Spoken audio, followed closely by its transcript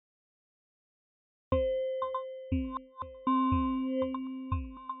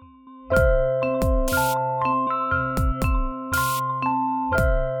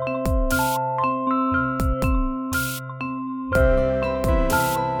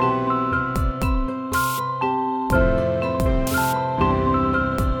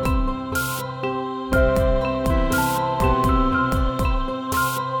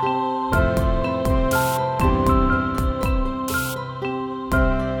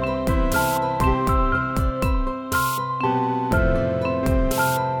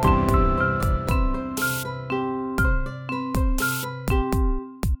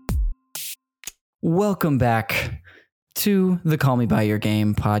Welcome back to the Call Me By Your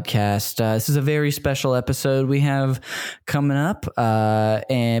Game podcast. This is a very special episode we have coming up.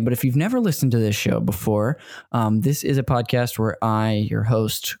 But if you've never listened to this show before, this is a podcast where I, your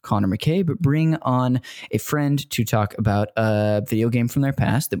host, Connor McCabe, bring on a friend to talk about a video game from their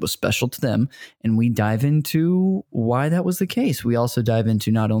past that was special to them. And we dive into why that was the case. We also dive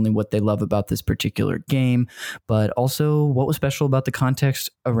into not only what they love about this particular game, but also what was special about the context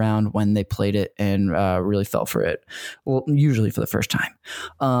around when they played it and really fell for it. Well, usually for the first time.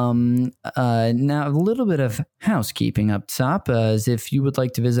 Now, a little bit of housekeeping up top, as if you would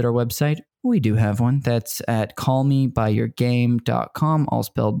like to visit our website, we do have one. That's at callmebyyourgame.com, all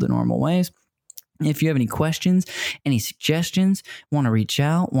spelled the normal ways. If you have any questions, any suggestions, want to reach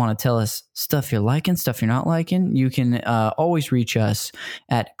out, want to tell us stuff you're liking, stuff you're not liking, you can always reach us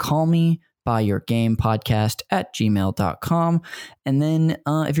at callmebyyourgamepodcast@gmail.com. And then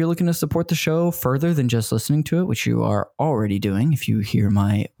if you're looking to support the show further than just listening to it, which you are already doing if you hear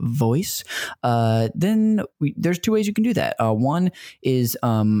my voice, then there's two ways you can do that. One is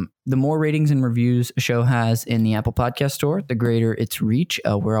the more ratings and reviews a show has in the Apple Podcast Store, the greater its reach.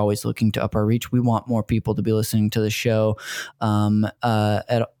 We're always looking to up our reach. We want more people to be listening to the show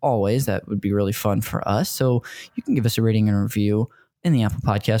at always. That would be really fun for us. So you can give us a rating and review in the Apple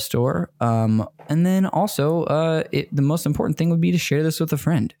Podcast Store. And then also, the most important thing would be to share this with a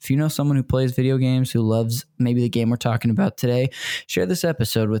friend. If you know someone who plays video games, who loves maybe the game we're talking about today, share this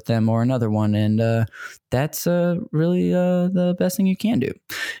episode with them or another one. And that's really the best thing you can do.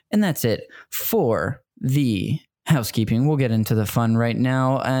 And that's it for the housekeeping. We'll get into the fun right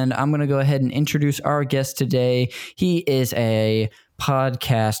now. And I'm going to go ahead and introduce our guest today. He is a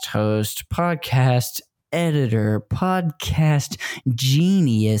podcast host, podcast editor, podcast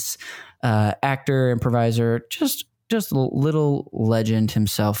genius, actor, improviser, just a little legend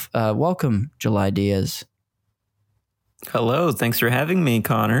himself. Welcome, July Diaz. Hello, thanks for having me,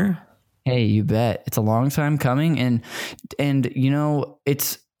 Connor. Hey, you bet. It's a long time coming, and you know,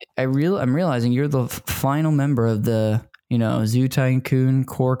 I'm realizing you're the final member of the Zoo Tycoon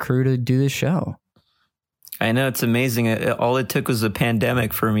core crew to do this show. I know, it's amazing. All it took was a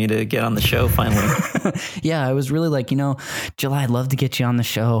pandemic for me to get on the show finally. Yeah, I was really like, July, I'd love to get you on the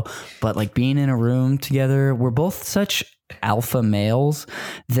show, but like being in a room together, we're both such alpha males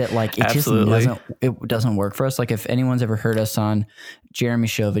that like it Absolutely. just doesn't work for us. Like if anyone's ever heard us on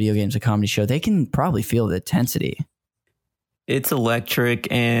Jeremy's show, Video Games, a Comedy Show, they can probably feel the intensity. It's electric,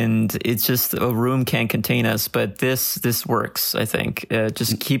 and it's just a room can't contain us. But this works, I think.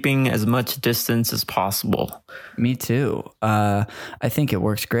 Just keeping as much distance as possible. Me too. I think it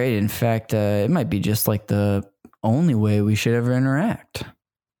works great. In fact, it might be just like the only way we should ever interact.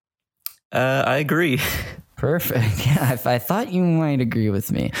 I agree. Perfect. Yeah, I thought you might agree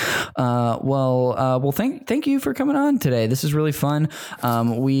with me. Well, thank you for coming on today. This is really fun.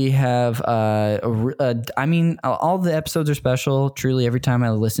 We have, all the episodes are special. Truly, every time I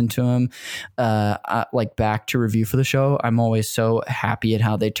listen to them, like back to review for the show, I'm always so happy at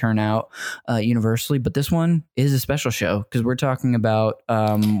how they turn out universally. But this one is a special show because we're talking about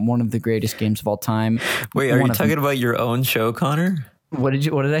one of the greatest games of all time. Wait, are you talking about your own show, Connor? What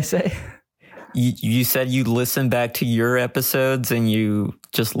did I say? You said you listen back to your episodes and you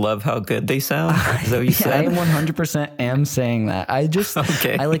just love how good they sound? Is that what you said? I 100% am saying that.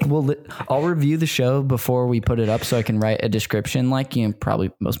 Okay. I'll review the show before we put it up so I can write a description like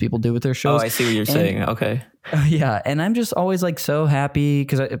probably most people do with their shows. Oh, I see what you're saying. Okay. Yeah. And I'm just always like so happy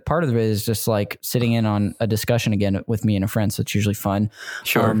because part of it is just like sitting in on a discussion again with me and a friend. So it's usually fun.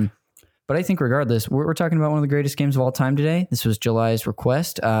 Sure. But I think regardless, we're talking about one of the greatest games of all time today. This was July's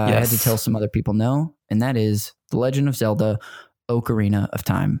request. Yes. I had to tell some other people no, and that is The Legend of Zelda: Ocarina of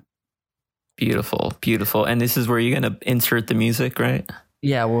Time. Beautiful, beautiful. And this is where you're going to insert the music, right?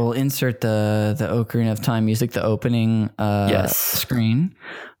 Yeah, we'll insert the Ocarina of Time music, the opening screen.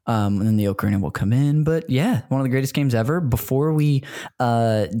 And then the Ocarina will come in. But yeah, one of the greatest games ever. Before we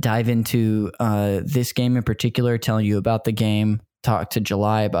dive into this game in particular, telling you about the game, talk to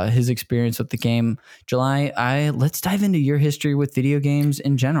July about his experience with the game. July, let's dive into your history with video games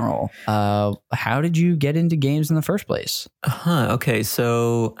in general. How did you get into games in the first place? Okay,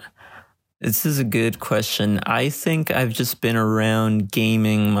 so this is a good question. I think I've just been around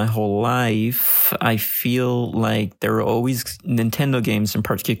gaming my whole life. I feel like there were always Nintendo games in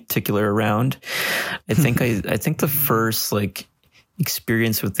particular around. I think the first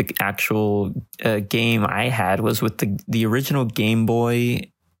experience with the actual game I had was with the original Game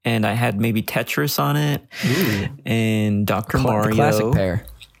Boy, and I had maybe Tetris on it. Ooh. And Dr. Mario. The classic pair.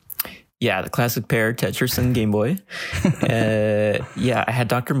 Yeah, the classic pair, Tetris and Game Boy. Yeah, I had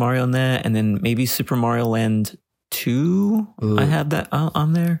Dr. Mario on that, and then maybe Super Mario Land 2. Ooh. I had that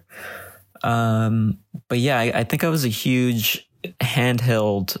on there. But yeah, I think I was a huge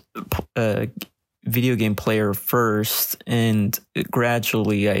handheld video game player first, and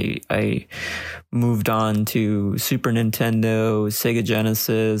gradually I moved on to Super Nintendo, Sega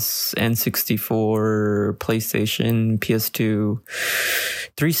Genesis, N64, PlayStation, PS2,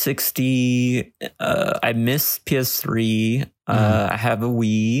 360. I miss PS3. I have a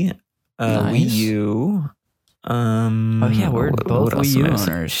Wii, Nice. Wii U. Oh yeah, we're both what else Wii U am I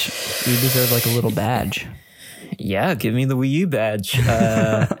missing? owners. We deserve like a little badge. Yeah, give me the Wii U badge.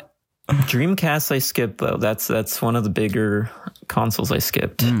 Dreamcast I skipped though. That's one of the bigger consoles I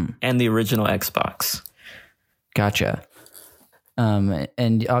skipped, and the original Xbox. Gotcha.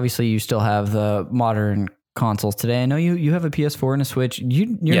 And obviously you still have the modern consoles today. I know you have a PS4 and a Switch. You're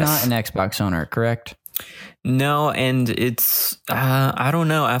Yes. not an Xbox owner, correct? No, and it's I don't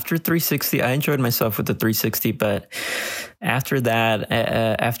know. After 360, I enjoyed myself with the 360, but after that,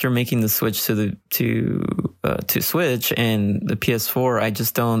 after making the switch to Switch and the PS4, I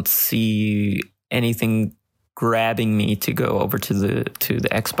just don't see anything grabbing me to go over to the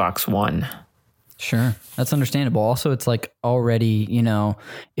Xbox One. Sure. That's understandable. Also, it's like already,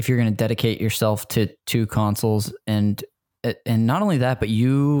 if you're going to dedicate yourself to two consoles and not only that, but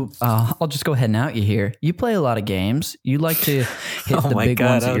you, I'll just go ahead and out you here. You play a lot of games. You like to hit Oh the my big God,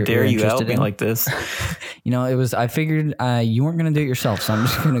 ones that how you're dare you out interested me in. like this? I figured you weren't going to do it yourself. So I'm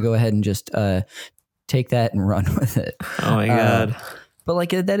just going to go ahead and just take that and run with it. Oh my God. But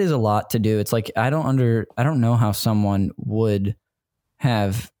like that is a lot to do. It's like I don't know how someone would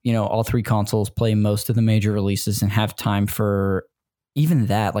have, all three consoles, play most of the major releases and have time for even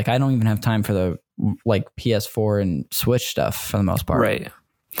that. Like I don't even have time for the like PS4 and Switch stuff for the most part. Right.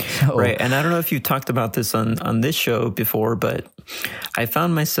 So, Right. And I don't know if you talked about this on this show before, but I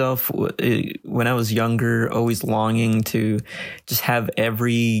found myself when I was younger always longing to just have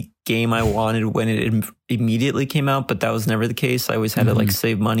every game I wanted when it immediately came out, but that was never the case. I always had to like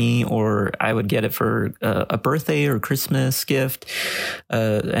save money, or I would get it for a birthday or Christmas gift.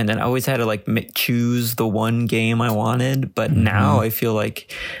 And then I always had to like choose the one game I wanted. But now I feel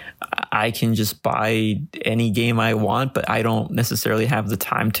like I can just buy any game I want, but I don't necessarily have the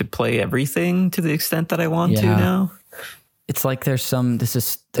time to play everything to the extent that I want to now. It's like there's some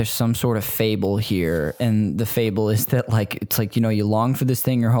sort of fable here, and the fable is that like it's like you long for this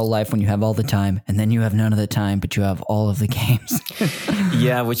thing your whole life when you have all the time, and then you have none of the time, but you have all of the games.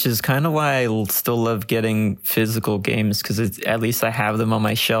 Yeah, which is kind of why I still love getting physical games, because at least I have them on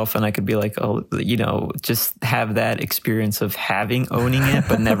my shelf, and I could be like, just have that experience of owning it,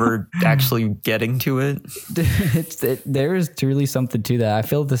 but never actually getting to it. There is truly something to that. I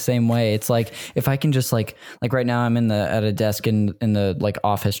feel the same way. It's like if I can just like right now I'm at a desk in the like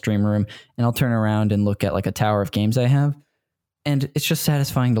office dream room, and I'll turn around and look at like a tower of games I have, and it's just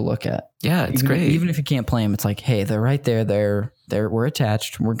satisfying to look at. Yeah, it's great. Even if you can't play them, it's like, hey, they're right there. We're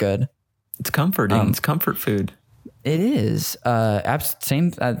attached. We're good. It's comforting. It's comfort food. It is.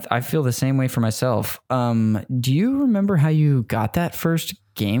 Same. I feel the same way for myself. Do you remember how you got that first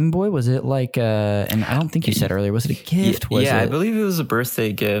Game Boy? Was it like and I don't think you said earlier, was it a gift? I believe it was a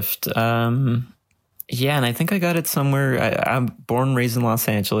birthday gift. Yeah, and I think I got it somewhere. I'm born and raised in Los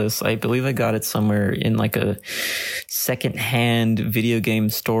Angeles. I believe I got it somewhere in like a secondhand video game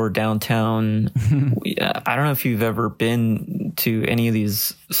store downtown. I don't know if you've ever been to any of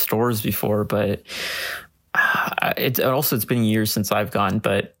these stores before, but it's been years since I've gone.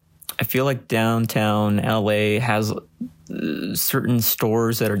 But I feel like downtown LA has certain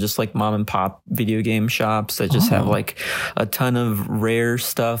stores that are just like mom and pop video game shops that just have like a ton of rare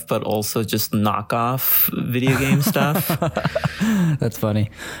stuff, but also just knockoff video game stuff. That's funny.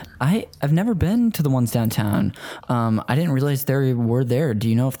 I've never been to the ones downtown. I didn't realize they were there. Do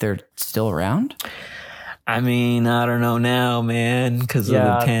you know if they're still around? I mean, I don't know now, man, because of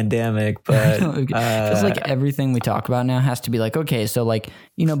the pandemic, but just like everything we talk about now has to be like, okay, so like,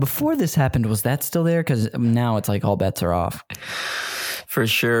 before this happened, was that still there? Because now it's like all bets are off. For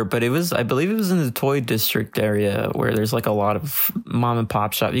sure. But I believe it was in the Toy District area where there's like a lot of mom and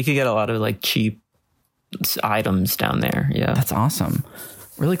pop shop. You could get a lot of like cheap items down there. Yeah. That's awesome.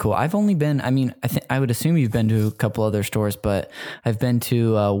 Really cool. I've only been, I would assume you've been to a couple other stores, but I've been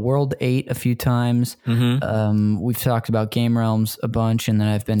to World 8 a few times. We've talked about Game Realms a bunch, and then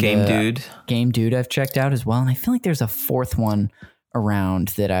I've been to Game Dude I've checked out as well. And I feel like there's a fourth one around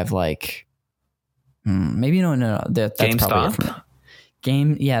that I've like, maybe no, that's GameStop? probably it from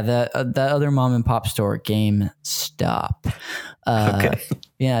Game, yeah, the other mom and pop store, GameStop. Okay.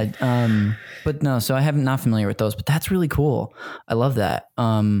 Yeah, but no, so I have not familiar with those, but that's really cool. I love that.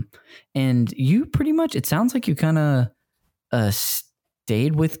 And you pretty much, it sounds like you kind of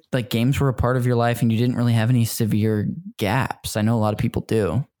stayed with like games were a part of your life, and you didn't really have any severe gaps. I know a lot of people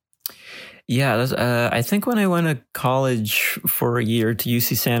do. Yeah, I think when I went to college for a year to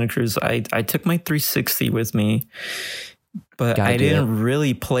UC Santa Cruz, I took my 360 with me, but I didn't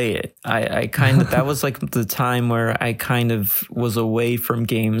really play it. I kind of, that was like the time where I kind of was away from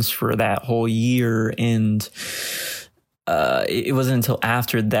games for that whole year. And it wasn't until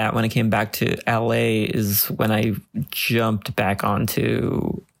after that, when I came back to LA, is when I jumped back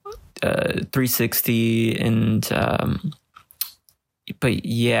onto 360 and, but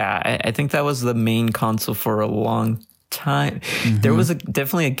yeah, I think that was the main console for a long time. Mm-hmm. There was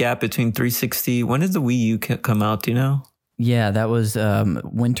definitely a gap between 360. When did the Wii U come out? Do you know? Yeah, that was December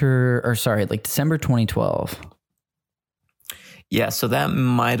 2012. Yeah, so that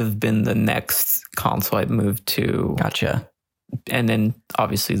might have been the next console I moved to. Gotcha. And then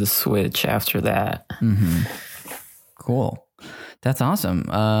obviously the Switch after that. Mm-hmm. Cool. That's awesome.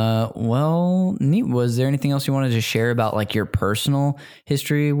 Well, neat. Was there anything else you wanted to share about like your personal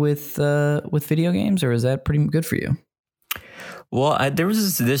history with video games, or is that pretty good for you? Well, there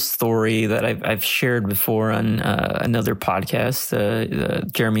was this story that I've shared before on another podcast,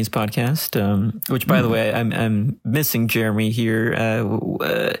 Jeremy's podcast. Which, by the way, I'm missing Jeremy here. I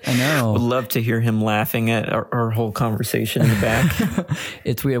know. Would love to hear him laughing at our whole conversation in the back.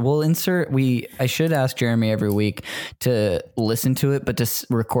 It's weird. We'll I should ask Jeremy every week to listen to it, but to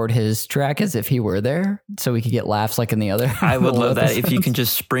record his track as if he were there, so we could get laughs like in the other. I would love that. If you can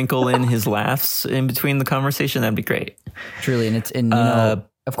just sprinkle in his laughs in between the conversation, that'd be great. Truly, and you know,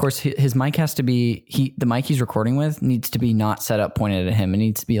 of course, his mic has to be the mic he's recording with needs to be not set up pointed at him. It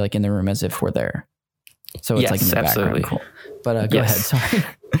needs to be like in the room as if we're there. So it's like in the background. Cool. But go ahead. Sorry.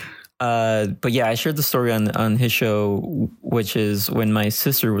 But yeah, I shared the story on his show, which is when my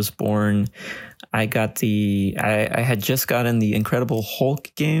sister was born. I had just gotten the Incredible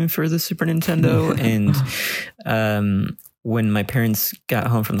Hulk game for the Super Nintendo, and when my parents got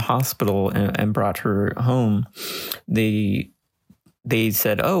home from the hospital and brought her home, they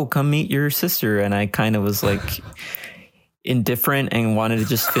said, "Oh, come meet your sister." And I kind of was like indifferent and wanted to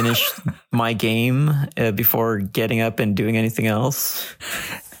just finish my game before getting up and doing anything else.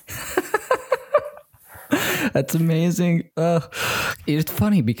 That's amazing. It's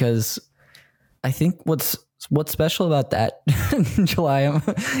funny because I think what's special about that, July,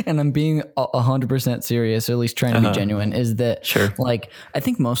 and I'm being 100% serious, or at least trying to be genuine, is that like, I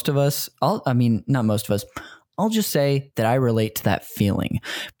think most of us, not most of us, I'll just say that I relate to that feeling.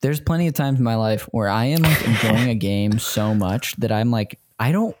 There's plenty of times in my life where I am like enjoying a game so much that I'm like,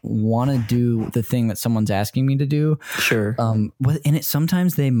 I don't want to do the thing that someone's asking me to do. Sure. And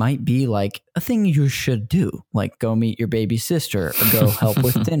sometimes they might be like a thing you should do, like go meet your baby sister, or go help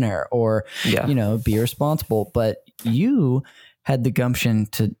with dinner, or, be responsible. But you had the gumption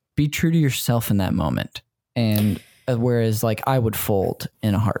to be true to yourself in that moment. And whereas like I would fold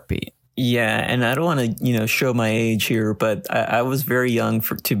in a heartbeat. Yeah, and I don't want to, show my age here, but I was very young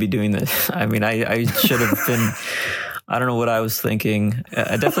to be doing this. I mean, I should have been... I don't know what I was thinking.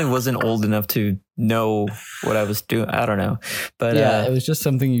 I definitely wasn't old enough to know what I was doing. I don't know. But yeah, it was just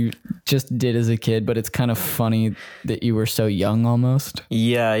something you just did as a kid, but it's kind of funny that you were so young almost.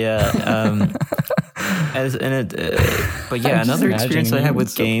 Yeah. But yeah, another experience I had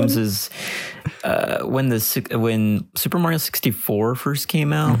with games is when Super Mario 64 first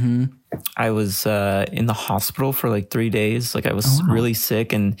came out. Mm-hmm. I was in the hospital for like 3 days. Like I was really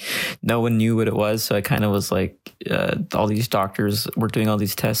sick and no one knew what it was. So I kind of was like, all these doctors were doing all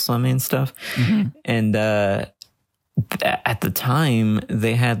these tests on me and stuff. Mm-hmm. And at the time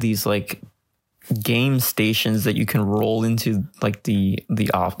they had these like game stations that you can roll into like the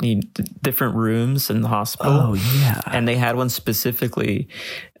different rooms in the hospital. Oh yeah. And they had one specifically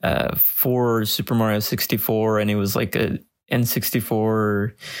for Super Mario 64, and it was like a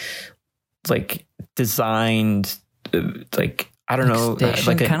N64 like designed like I don't know,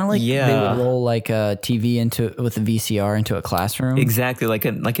 like kind of like they would roll like a TV with a VCR into a classroom. Exactly, like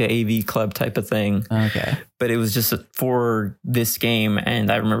an AV club type of thing. Okay, but it was just for this game,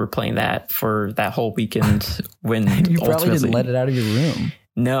 and I remember playing that for that whole weekend. When you probably didn't let it out of your room.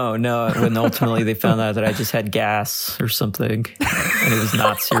 No. When ultimately they found out that I just had gas or something, and it was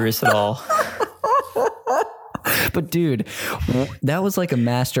not serious at all. But dude, that was like a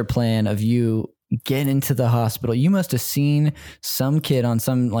master plan of you get into the hospital. You must have seen some kid on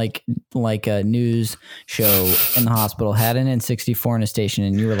some like a news show in the hospital had an N64 in a station,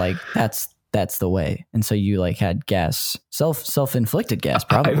 and you were like, that's the way. And so you like had gas, self-inflicted gas,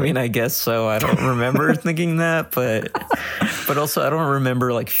 probably. I mean, I guess so. I don't remember thinking that, but also I don't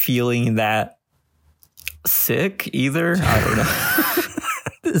remember like feeling that sick either. I don't know.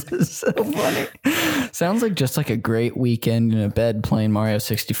 This is so funny. Sounds like just like a great weekend in a bed playing Mario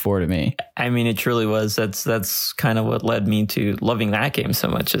 64 to me. I mean, it truly was. That's kind of what led me to loving that game so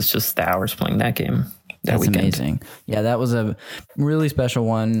much. It's just the hours playing that game. That's amazing. Yeah, that was a really special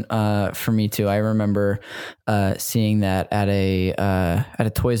one for me too. I remember seeing that at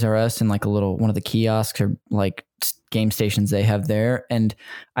a Toys R Us in like a little one of the kiosks or like game stations they have there. And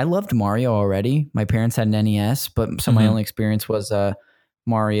I loved Mario already. My parents had an NES, but so my only experience was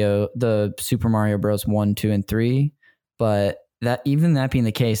Mario, the Super Mario Bros. 1, 2, and 3. But that being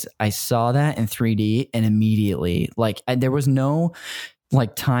the case, I saw that in 3D and immediately there was no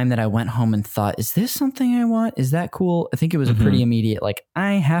like time that I went home and thought, is this something I want? Is that cool? I think it was a pretty immediate, like,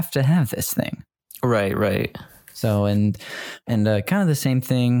 I have to have this thing. Right. So, and kind of the same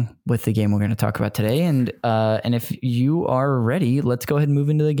thing with the game we're going to talk about today. And if you are ready, let's go ahead and move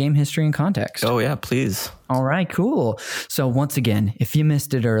into the game history and context. Oh yeah, please. All right, cool. So once again, if you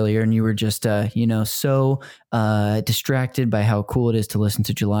missed it earlier and you were just, so distracted by how cool it is to listen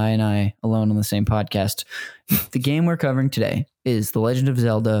to July and I alone on the same podcast, the game we're covering today is The Legend of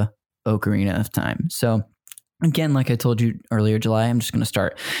Zelda: Ocarina of Time. So again, like I told you earlier, July, I'm just going to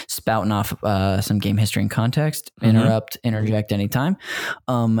start spouting off some game history and context, interject anytime.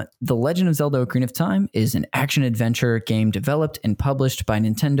 The Legend of Zelda: Ocarina of Time is an action-adventure game developed and published by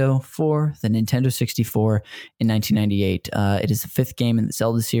Nintendo for the Nintendo 64 in 1998. It is the fifth game in the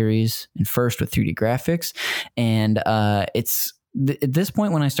Zelda series and first with 3D graphics. And it's at this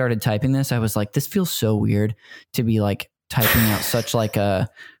point when I started typing this, I was like, this feels so weird to be like typing out such like a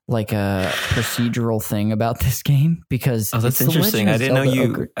procedural thing about this game, because that's interesting. I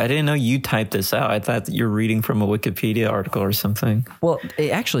didn't know you typed this out. I thought that you're reading from a Wikipedia article or something. Well,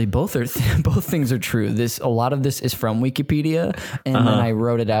 actually both things are true. A lot of this is from Wikipedia, and then I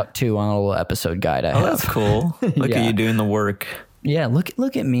wrote it out too on a little episode guide I have. That's cool. Look at you doing the work. Yeah,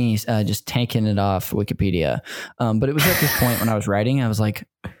 look at me just taking it off Wikipedia. But it was at this point when I was writing, I was like,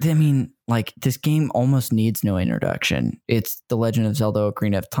 I mean, like, this game almost needs no introduction. It's The Legend of Zelda: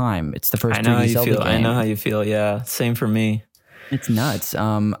 Ocarina of Time. It's the first 3D Zelda game. I know how you feel. Yeah, same for me. It's nuts.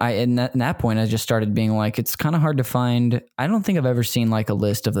 In that point, I just started being like, it's kind of hard to find. I don't think I've ever seen like a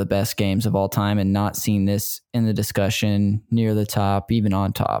list of the best games of all time and not seen this in the discussion near the top, even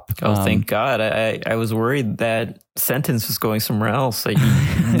on top. Oh, thank God. I was worried that sentence was going somewhere else. Like,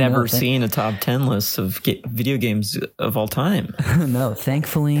 you've never seen a top 10 list of video games of all time. No,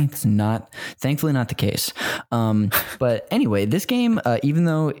 thankfully it's not the case. But anyway, this game, even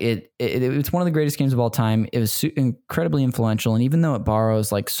though it's one of the greatest games of all time, it was incredibly influential. And even though it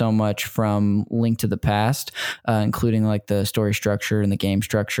borrows like so much from Link to the Past, including like the story structure and the game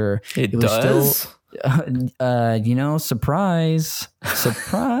structure, it was still, surprise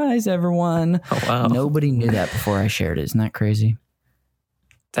everyone. Oh, wow. Nobody knew that before I shared it. Isn't that crazy?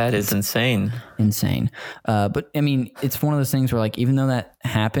 That is insane. But I mean, it's one of those things where like, even though that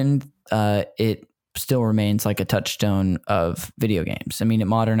happened, it still remains like a touchstone of video games. I mean, it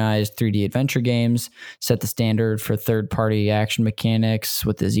modernized 3D adventure games, set the standard for third-party action mechanics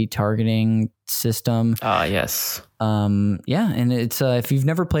with the Z targeting system. Yes. Yeah, and it's if you've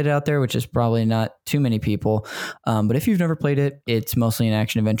never played it out there, which is probably not too many people, but if you've never played it, it's mostly an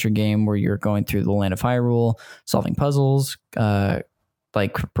action adventure game where you're going through the land of Hyrule, solving puzzles,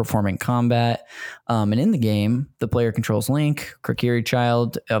 like performing combat. And in the game, the player controls Link, Kokiri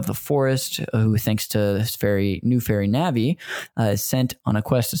Child of the Forest, who, thanks to this new fairy Navi, is sent on a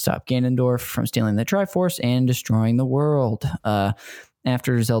quest to stop Ganondorf from stealing the Triforce and destroying the world.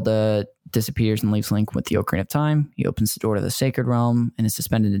 After Zelda disappears and leaves Link with the Ocarina of Time, he opens the door to the Sacred Realm and is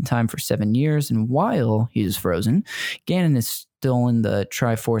suspended in time for 7 years. And while he is frozen, Ganon is stolen the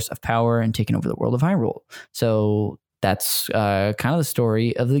Triforce of Power and taken over the world of Hyrule. So that's kind of the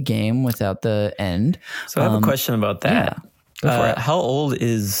story of the game without the end. So I have a question about that. Yeah, how old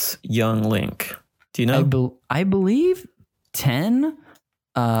is young Link? Do you know? I believe 10.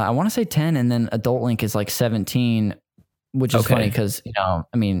 I want to say 10, and then adult Link is like 17, which is funny because, I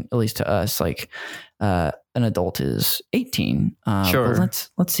mean, at least to us, like an adult is 18. Sure.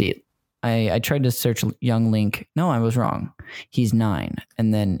 Let's see. I tried to search young Link. No, I was wrong. He's 9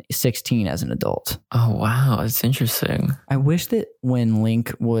 and then 16 as an adult. Oh, wow. That's interesting. I wish that when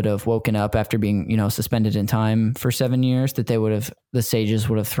Link would have woken up after being, suspended in time for 7 years, that the sages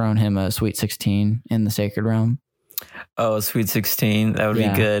would have thrown him a Sweet 16 in the Sacred Realm. Oh, Sweet 16. That would be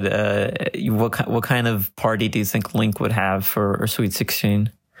good. What kind of party do you think Link would have for Sweet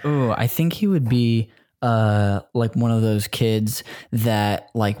 16? Oh, I think he would be like one of those kids that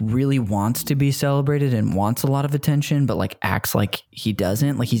like really wants to be celebrated and wants a lot of attention, but like acts like he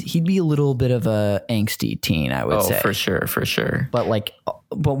doesn't. Like he'd be a little bit of a angsty teen, I would say. For sure. But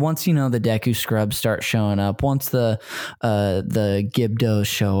once the Deku scrubs start showing up, once the Gibdos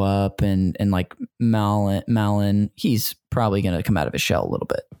show up and like Malin, he's probably gonna come out of his shell a little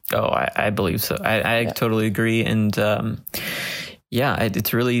bit. Oh, I believe so. I totally agree. And yeah,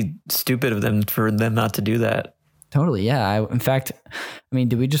 it's really stupid of them for them not to do that. Totally, yeah. In fact, I mean,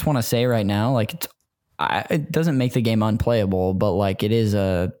 do we just want to say right now, like, it doesn't make the game unplayable, but like it's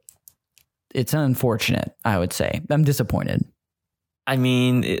unfortunate, I would say. I'm disappointed. I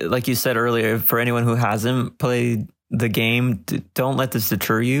mean, like you said earlier, for anyone who hasn't played the game, don't let this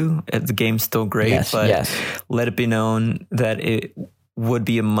deter you. The game's still great, but let it be known that it would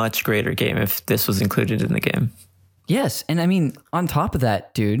be a much greater game if this was included in the game. Yes, and I mean, on top of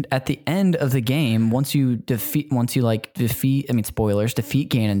that, dude, at the end of the game, once you defeat Ganondorf,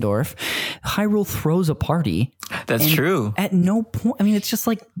 Hyrule throws a party. That's true. At no point, I mean, it's just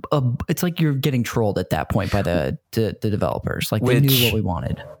like it's like you're getting trolled at that point by the developers. Like they knew what we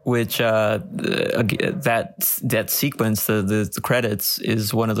wanted. Which that sequence, the credits,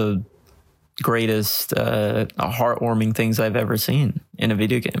 is one of the greatest heartwarming things I've ever seen in a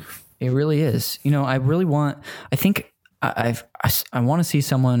video game. It really is. I want to see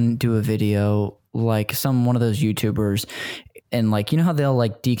someone do a video like one of those YouTubers, and like, how they'll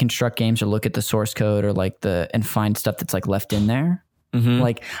like deconstruct games or look at the source code or like and find stuff that's like left in there. Mm-hmm.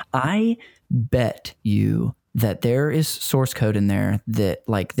 Like, I bet you that there is source code in there that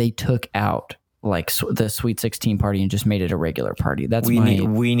like they took out like the Sweet 16 party and just made it a regular party. We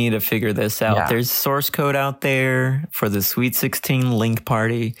need to figure this out. Yeah. There's source code out there for the Sweet 16 Link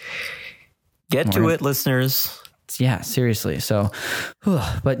party. Get to it, listeners. Yeah, seriously. So,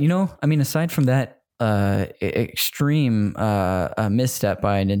 but I mean, aside from that extreme misstep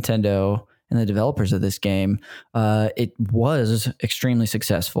by Nintendo and the developers of this game, it was extremely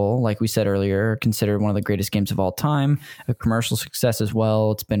successful. Like we said earlier, considered one of the greatest games of all time, a commercial success as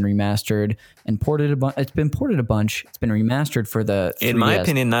well. It's been remastered and ported It's been ported a bunch. It's been remastered for the 3DS. In my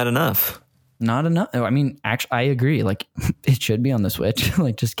opinion, not enough. Not enough. I mean, actually, I agree. Like, it should be on the Switch.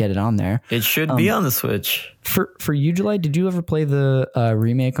 Like, just get it on there. It should be on the Switch. For you, July, did you ever play the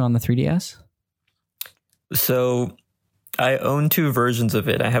remake on the 3DS? So I own 2 versions of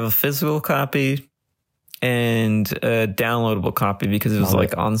it. I have a physical copy and a downloadable copy because it was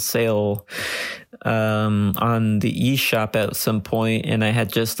like on sale on the eShop at some point, and I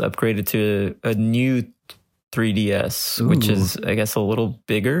had just upgraded to a new 3DS, which is, I guess, a little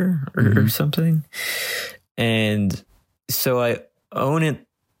bigger or something. And so I own it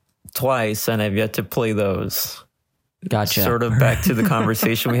twice, and I've yet to play those. Gotcha. Sort of back to the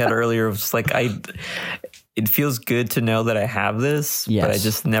conversation we had earlier. It was like, it feels good to know that I have this, but I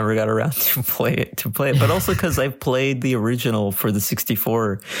just never got around to play it. But also because I've played the original for the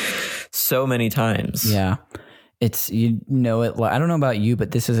 64 so many times. Yeah. It's, I don't know about you, but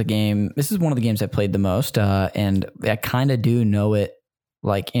this is one of the games I played the most. And I kind of do know it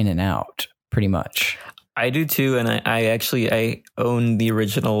like in and out pretty much. I do too. And I own the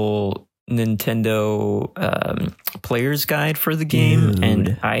original Nintendo player's guide for the game. Dude.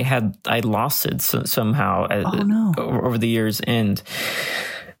 And I lost it somehow over the years. And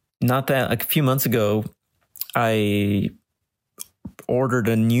not that, like a few months ago, I ordered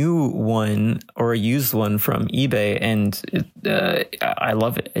a new one or a used one from eBay, and I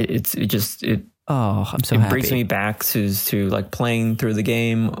love it. I'm so happy. It brings me back to like playing through the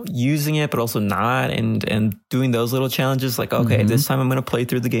game, using it, but also not, and doing those little challenges. Like, okay, this time I'm going to play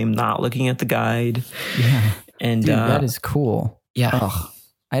through the game, not looking at the guide. Yeah, and dude, that is cool. Yeah.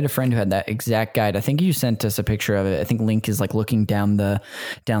 I had a friend who had that exact guide. I think you sent us a picture of it. I think Link is like looking down the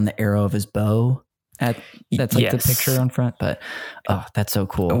arrow of his bow. That's like the picture on front, but that's so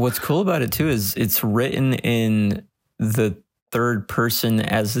cool. What's cool about it too is it's written in the third person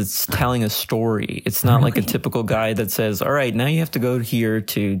as it's telling a story. It's not like a typical guide that says, all right, now you have to go here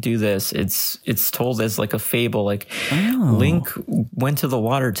to do this. It's told as like a fable. Like Link went to the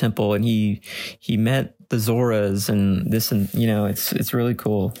water temple and he met the Zoras and this, and it's really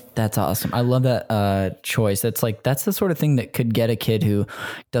cool. That's awesome. I love that choice. That's the sort of thing that could get a kid who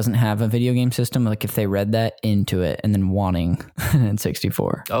doesn't have a video game system, like if they read that, into it and then wanting an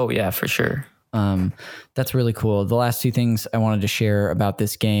N64. Oh yeah, for sure. That's really cool. The last two things I wanted to share about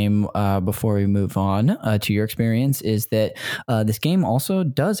this game before we move on to your experience is that this game also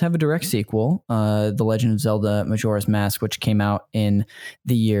does have a direct sequel, The Legend of Zelda Majora's Mask, which came out in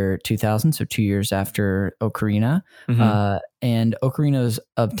the year 2000, so 2 years after Ocarina. And Ocarina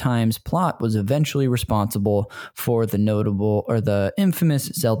of Time's plot was eventually responsible for the infamous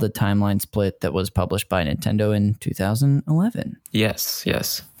Zelda timeline split that was published by Nintendo in 2011. Yes.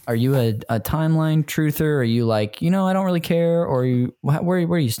 Are you a timeline truther? Are you like, I don't really care? Or where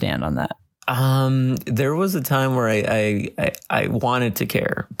do you stand on that? There was a time where I wanted to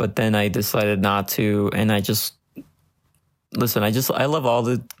care, but then I decided not to. And I love all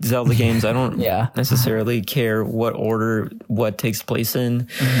the Zelda games. I don't necessarily care what order what takes place in.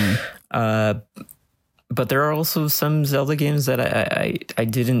 But there are also some Zelda games that I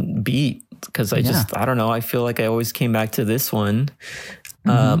didn't beat because I don't know. I feel like I always came back to this one.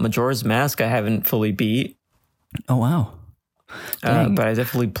 Majora's Mask I haven't fully beat. Oh wow. But I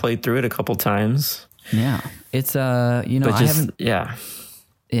definitely played through it a couple times. Yeah. It's I haven't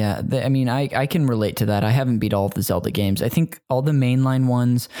I can relate to that. I haven't beat all of the Zelda games. I think all the mainline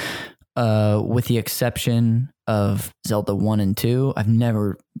ones, with the exception of Zelda 1 and 2, I've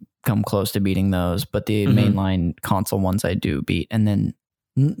never come close to beating those, but the mainline console ones I do beat, and then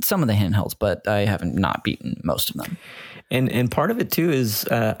some of the handhelds, but I haven't not beaten most of them. And part of it too is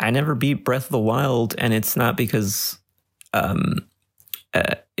I never beat Breath of the Wild, and it's not because I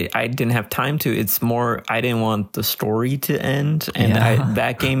didn't have time to. It's more I didn't want the story to end, and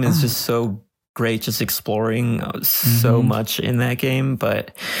that game is just so great, just exploring so much in that game.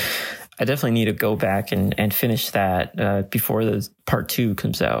 But I definitely need to go back and finish that before the part 2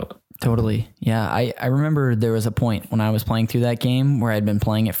 comes out. Totally. Yeah. I remember there was a point when I was playing through that game where I'd been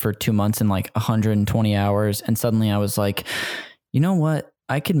playing it for 2 months and like 120 hours. And suddenly I was like, you know what?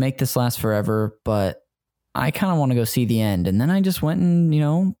 I could make this last forever, but I kind of want to go see the end. And then I just went and,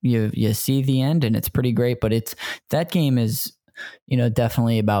 you see the end and it's pretty great, but that game is,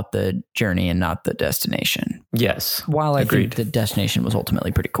 definitely about the journey and not the destination. Yes. While I think the destination was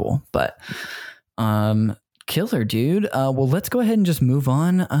ultimately pretty cool, but, killer, dude. Well, let's go ahead and just move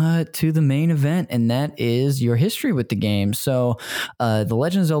on to the main event, and that is your history with the game. So, The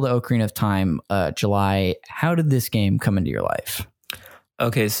Legend of Zelda Ocarina of Time, July, how did this game come into your life?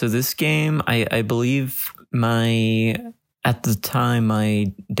 Okay, so this game, I believe at the time,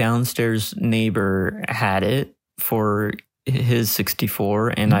 my downstairs neighbor had it for his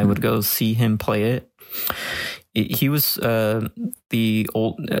 64, and I would go see him play it. He was the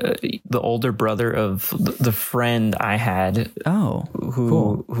older brother of the friend I had. Oh,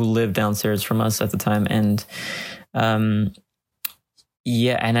 who lived downstairs from us at the time, and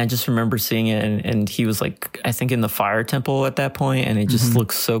and I just remember seeing it, and he was like, I think in the Fire Temple at that point, and it just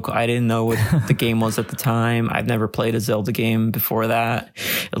looked so cool. I didn't know what the game was at the time. I've never played a Zelda game before that.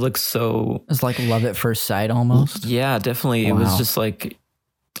 It looks so. It's like love at first sight almost. Yeah, definitely. Wow. It was just like.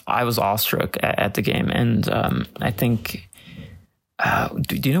 I was awestruck at the game, and I think.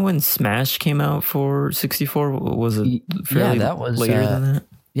 Do you know when Smash came out for 64? Was it fairly that was later than that?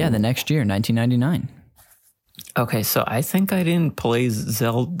 Yeah, the next year, 1999. Okay, so I think I didn't play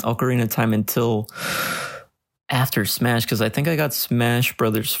Zelda Ocarina of Time until after Smash, because I think I got Smash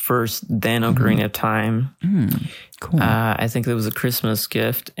Brothers first, then Ocarina of Time. Cool. I think it was a Christmas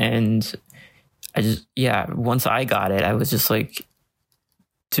gift, and once I got it, I was just like.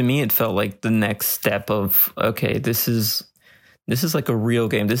 To me, it felt like the next step of, okay, this is like a real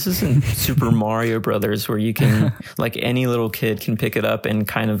game. This isn't Super Mario Brothers where you can, like any little kid can pick it up and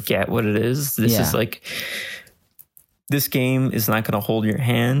kind of get what it is. This is like, this game is not going to hold your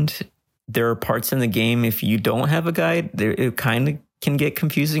hand. There are parts in the game, if you don't have a guide, it kind of can get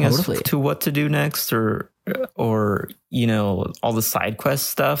confusing as to what to do next or all the side quest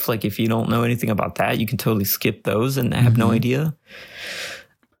stuff. Like if you don't know anything about that, you can totally skip those and have no idea.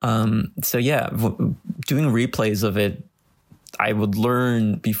 Doing replays of it, I would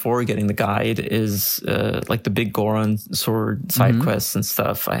learn before getting the guide is like the big Goron sword side quests and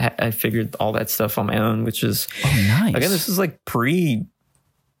stuff. I figured all that stuff on my own, which is nice. Again, this is like pre,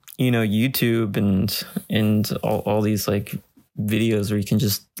 YouTube and all these like videos where you can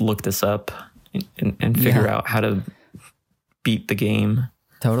just look this up and figure out how to beat the game.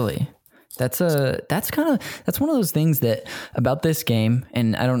 Totally. That's one of those things that about this game,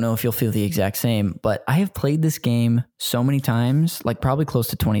 and I don't know if you'll feel the exact same, but I have played this game so many times, like probably close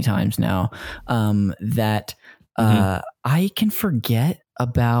to 20 times now, that I can forget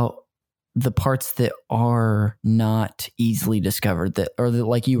about the parts that are not easily discovered, that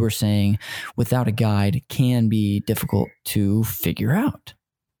like you were saying, without a guide can be difficult to figure out.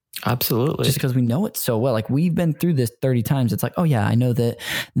 Absolutely. Just because we know it so well. Like we've been through this 30 times. It's like, oh yeah, I know that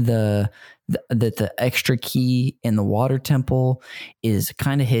the extra key in the water temple is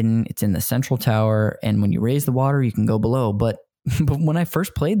kind of hidden. It's in the central tower. And when you raise the water, you can go below. But when I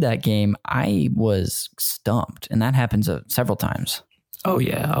first played that game, I was stumped. And that happens several times. Oh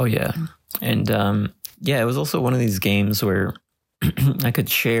yeah. And it was also one of these games where I could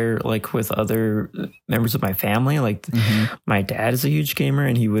share like with other members of my family. Like my dad is a huge gamer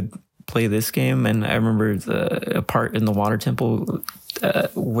and he would play this game. And I remember a part in the water temple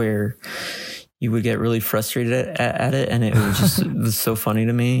where you would get really frustrated at it. And it was so funny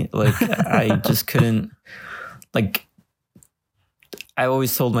to me. Like I just couldn't, like, I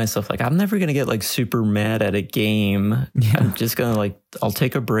always told myself, like, I'm never going to get like super mad at a game. Yeah. I'm just going to like, I'll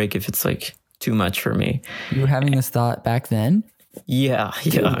take a break if it's like too much for me. You were having this thought back then? Yeah.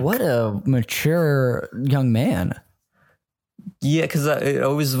 Dude, what a mature young man. Yeah, because it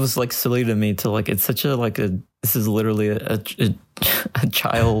always was like silly to me to like, it's such a like this is literally a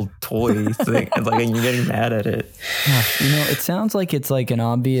child toy thing, and like, and you're getting mad at it. You know, it sounds like it's like an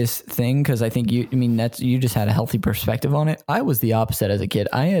obvious thing because I think you just had a healthy perspective on it. I was the opposite as a kid.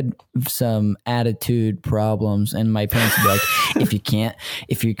 I had some attitude problems, and my parents would be like,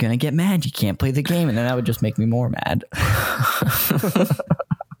 if you're gonna get mad, you can't play the game, and then that would just make me more mad.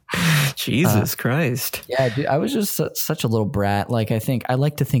 Jesus Christ. Yeah, dude, I was just such a little brat. Like, I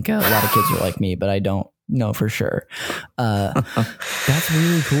like to think a lot of kids are like me, but I don't know for sure. That's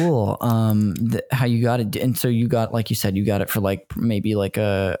really cool. How you got it. And so you got, like you said, you got it for like maybe like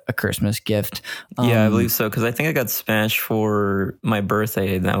a Christmas gift. Yeah, I believe so. Cause I think I got Smash for my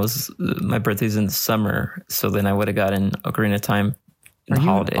birthday, and my birthday's in the summer. So then I would have gotten Ocarina of Time in the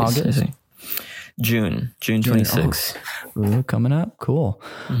holidays. August? June 26th. Ooh, coming up. Cool.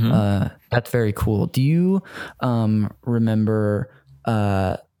 That's very cool. Do you remember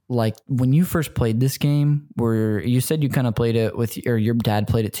like when you first played this game, where you said you kind of played it with, or your dad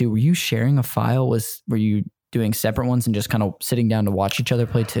played it too, were you sharing a file? Were you doing separate ones and just kind of sitting down to watch each other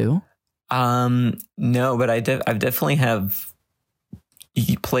play too? No, but I've definitely have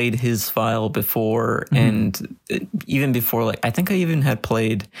played his file before, and even before, like, I think I even had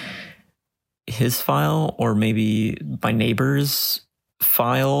played his file or maybe my neighbor's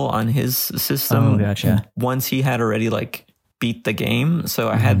file on his system. Oh, gotcha. Once he had already like beat the game. So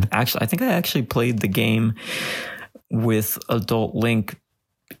I think I actually played the game with Adult Link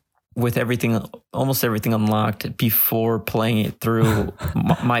with almost everything unlocked before playing it through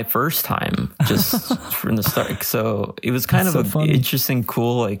my first time, just from the start. So it was kind of interesting,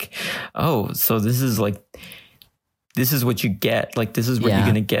 cool, like, oh, so this is what you get. Like, this is what you're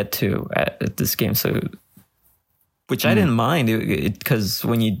going to get to at this game. So, which I didn't mind because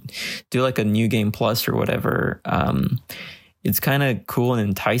when you do like a new game plus or whatever, it's kind of cool and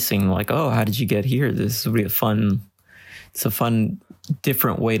enticing. Like, oh, how did you get here? This would be it's a fun,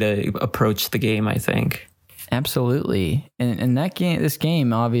 different way to approach the game, I think. Absolutely. And this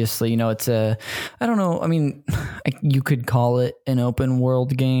game, obviously, it's I don't know. I mean, you could call it an open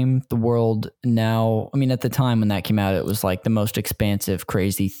world game. The world now, I mean, at the time when that came out, it was like the most expansive,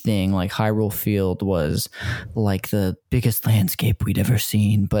 crazy thing. Like Hyrule Field was like the biggest landscape we'd ever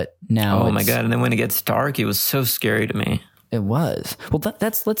seen. But now, oh my God. And then when it gets dark, it was so scary to me. It was. Well,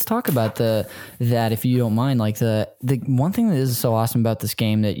 let's talk about that if you don't mind. Like the one thing that is so awesome about this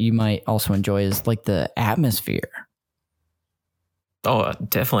game that you might also enjoy is like the atmosphere. Oh,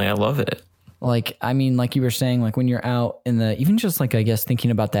 definitely. I love it. Like, I mean, like you were saying, like when you're out in even just like, I guess, thinking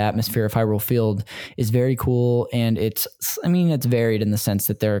about the atmosphere of Hyrule Field is very cool. And it's varied in the sense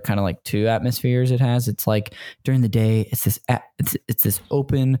that there are kind of like two atmospheres it has. It's like during the day, it's this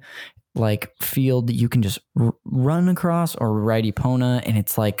open, like field that you can just run across or ride Epona, and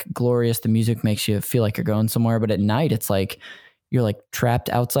it's like glorious. The music makes you feel like you're going somewhere, but at night it's like you're like trapped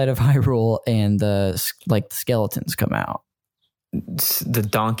outside of Hyrule, and the skeletons come out. The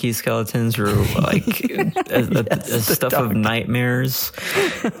donkey skeletons are like a stuff of nightmares,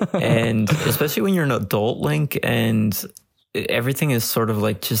 and especially when you're an adult Link and everything is sort of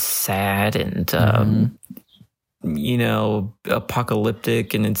like just sad and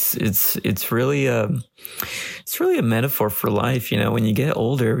apocalyptic, and it's really a metaphor for life. When you get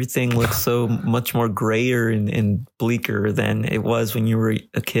older, everything looks so much more grayer and bleaker than it was when you were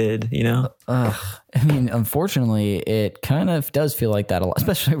a kid. I mean, unfortunately, it kind of does feel like that a lot,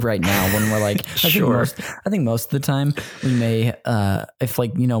 especially right now when we're like, Sure. I think most of the time we may, if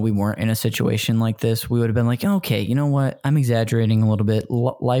we weren't in a situation like this, we would have been like, okay, you know what? I'm exaggerating a little bit.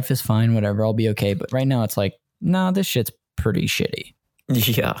 Life is fine, whatever. I'll be okay. But right now it's like, nah, this shit's pretty shitty.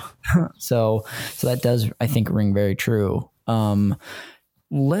 Yeah. So that does, I think, ring very true. What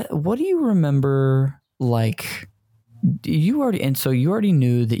do you remember? Like, you already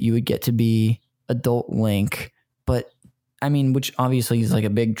knew that you would get to be adult Link, but I mean, which obviously is like a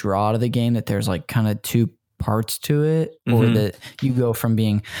big draw to the game, that there's like kind of two parts to it, or that you go from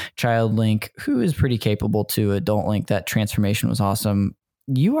being child Link, who is pretty capable, to adult Link. That transformation was awesome.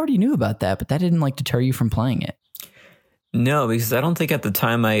 You already knew about that, but that didn't like deter you from playing it. No, because I don't think at the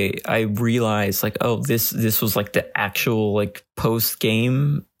time I realized like, oh, this was like the actual like post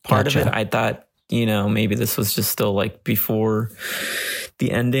game part of it. I thought, maybe this was just still like before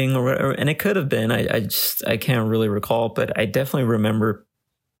the ending or whatever, and it could have been. I can't really recall, but I definitely remember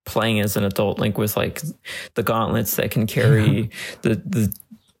playing as an adult Link with like the gauntlets that can carry the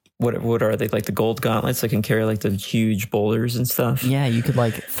what are they, like the gold gauntlets that can carry like the huge boulders and stuff. Yeah, you could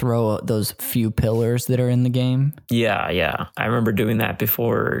like throw those few pillars that are in the game. Yeah. I remember doing that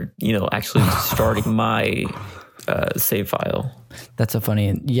before, actually starting my save file. That's so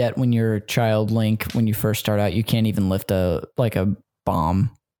funny. Yet when you're child Link, when you first start out, you can't even lift a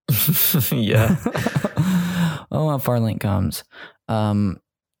bomb. Yeah. Oh, how far Link comes.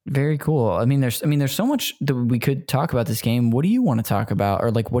 Very cool. I mean, there's so much that we could talk about this game. What do you want to talk about,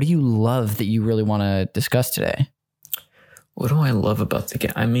 or like, what do you love that you really want to discuss today? What do I love about the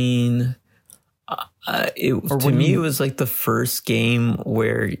game? I mean, to me, it was like the first game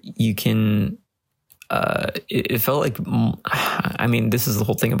where you can. It felt like, I mean, this is the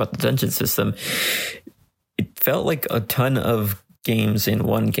whole thing about the dungeon system. It felt like a ton of games in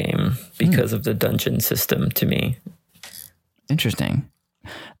one game because of the dungeon system to me. Interesting.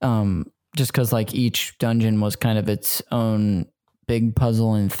 Just because like each dungeon was kind of its own big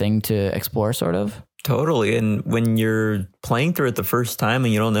puzzle and thing to explore, sort of. Totally. And when you're playing through it the first time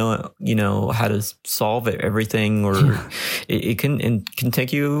and you don't know, how to solve everything, or it can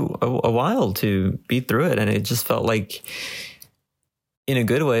take you a while to beat through it. And it just felt like, in a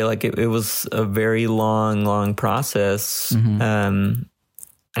good way, like it was a very long process.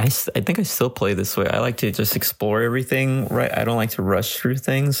 I think I still play this way. I like to just explore everything, right? I don't like to rush through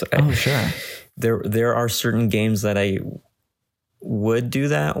things. Sure. There are certain games that I would do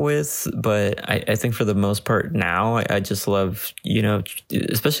that with, but I think for the most part now, I just love,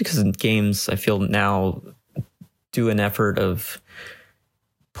 especially because games, I feel now, do an effort of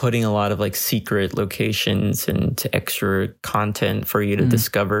putting a lot of like secret locations and extra content for you to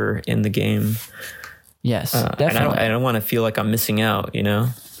discover in the game. Yes, definitely. And I don't want to feel like I'm missing out,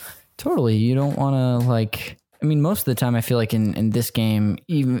 Totally. You don't want to like, I mean, most of the time I feel like in this game,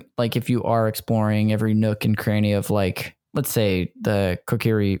 even like if you are exploring every nook and cranny of like, let's say the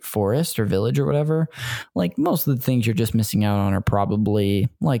Kokiri forest or village or whatever, like most of the things you're just missing out on are probably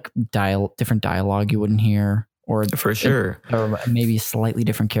like different dialogue you wouldn't hear, or for sure, or maybe a slightly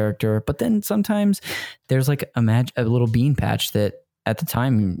different character. But then sometimes there's like a little bean patch that at the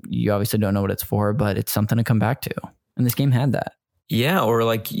time you obviously don't know what it's for, but it's something to come back to. And this game had that. Yeah. Or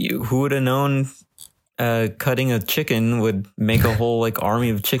like who would have known cutting a chicken would make a whole like army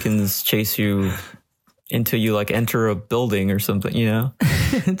of chickens chase you until you like enter a building or something,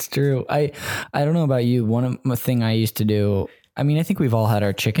 It's true. I don't know about you. One thing I used to do, I mean, I think we've all had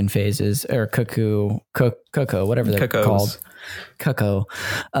our chicken phases, or cuckoo, whatever they're called. Cuckoo.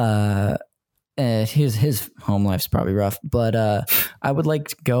 His home life's probably rough, but I would like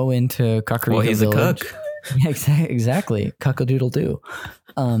to go into Kakariko Well, he's Village. A cook. Yeah, exactly. Cuck-a-doodle-doo.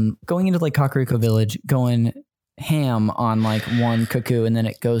 Going into like Kakariko Village, going ham on like one cuckoo, and then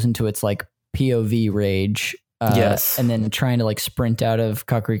it goes into its like POV rage. Yes. And then trying to like sprint out of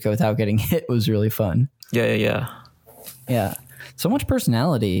Kakariko without getting hit was really fun. Yeah. So much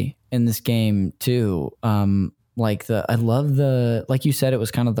personality in this game too. Like you said, it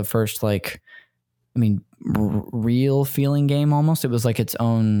was kind of the first like, I mean, real feeling game almost. It was like its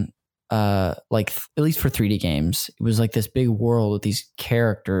own, like at least for 3D games, it was like this big world with these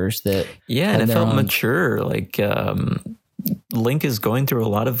characters that. Yeah, and it felt mature. Like Link is going through a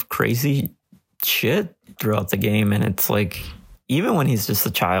lot of crazy shit throughout the game, and it's like even when he's just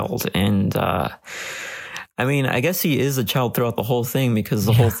a child, and I I mean, I guess he is a child throughout the whole thing because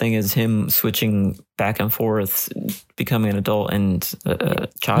the whole thing is him switching back and forth, becoming an adult and a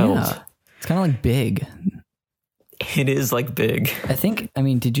child. Yeah. It's kind of like Big. It is like Big. I think, I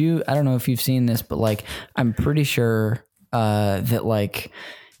mean, I don't know if you've seen this, but like, I'm pretty sure that like,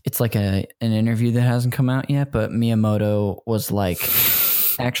 it's like an interview that hasn't come out yet, but Miyamoto was like,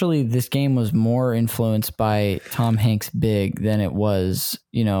 actually, this game was more influenced by Tom Hanks' Big than it was,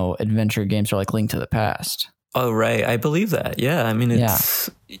 adventure games or like Link to the Past. Oh, right. I believe that. Yeah. I mean,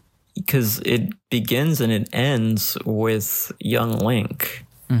 it's because it begins and it ends with young Link.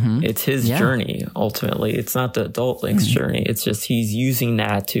 Mm-hmm. It's his journey, ultimately. It's not the adult Link's journey. It's just he's using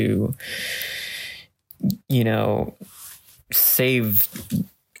that to, save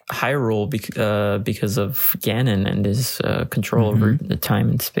Hyrule because of Ganon and his control over the time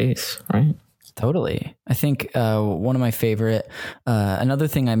and space, right? Totally. I think one of my favorite, another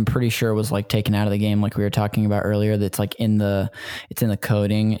thing I'm pretty sure was like taken out of the game, like we were talking about earlier, that's like it's in the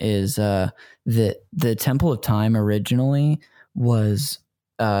coding, is that the Temple of Time originally was,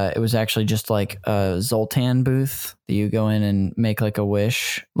 it was actually just like a Zoltan booth that you go in and make like a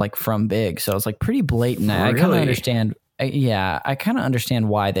wish, like from Big. So it's like pretty blatant. Really? I kind of understand. I kind of understand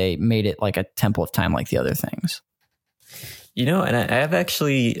why they made it like a Temple of Time like the other things. And I have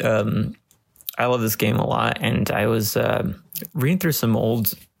actually, I love this game a lot. And I was reading through some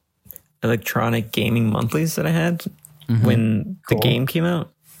old electronic gaming monthlies that I had when the game came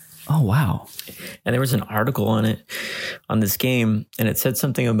out. Oh, wow. And there was an article on this game, and it said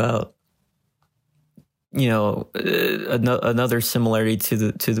something about, another similarity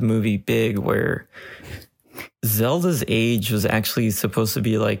to the movie Big, where Zelda's age was actually supposed to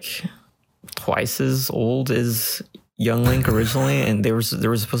be like twice as old as young Link originally, and there was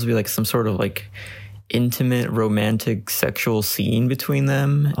supposed to be like some sort of like intimate, romantic, sexual scene between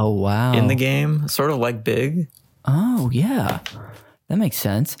them. Oh, wow. In the game, sort of like Big. Oh, yeah. That makes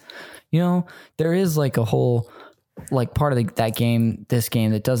sense. There is like a whole like part of this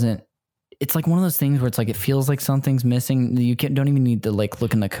game that doesn't, it's like one of those things where it's like, it feels like something's missing. You don't even need to like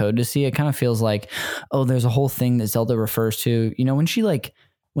look in the code to see. It kind of feels like, oh, there's a whole thing that Zelda refers to, when she like,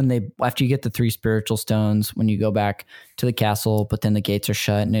 after you get the 3 spiritual stones, when you go back to the castle, but then the gates are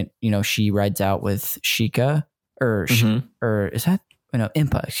shut and she rides out with Sheikah or is that,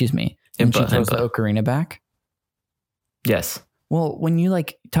 Impa, excuse me. And she throws the ocarina back. Yes. Well, when you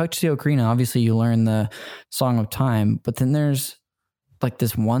like touch the ocarina, obviously you learn the Song of Time, but then there's like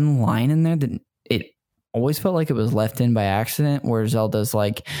this one line in there that it always felt like it was left in by accident, where Zelda's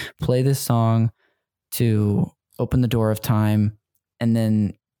like, play this song to open the door of time. And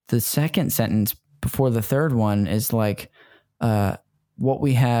then the second sentence before the third one is like, what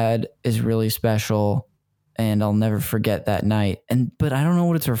we had is really special and I'll never forget that night. But I don't know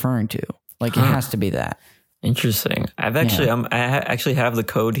what it's referring to. Like it has to be that. Interesting. I've actually, I actually have the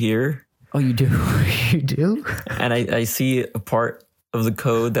code here. Oh, you do? You do? And I see a part of the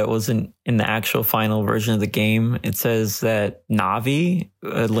code that wasn't in the actual final version of the game. It says that Navi,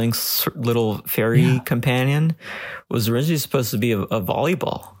 Link's little fairy companion, was originally supposed to be a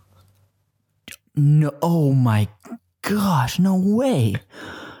volleyball. No, oh my gosh, no way.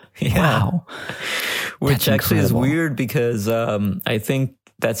 Yeah. Wow. Which actually is weird because I think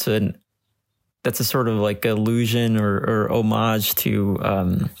that's a sort of like allusion or homage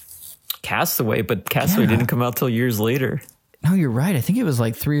to Castaway, but Castaway didn't come out till years later. No, you're right. I think it was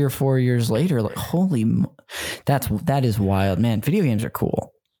like 3 or 4 years later. Like, that is wild, man. Video games are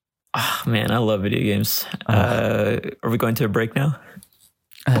cool. Oh, man, I love video games. Are we going to a break now?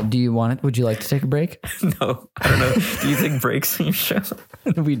 Do you want it? Would you like to take a break? No, I don't know. Do you take breaks in your show?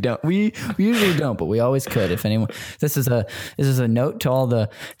 We don't. We usually don't, but we always could. If anyone, this is a note to all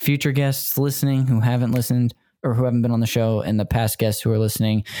the future guests listening who haven't listened or who haven't been on the show, and the past guests who are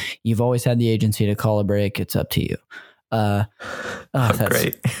listening. You've always had the agency to call a break. It's up to you. That's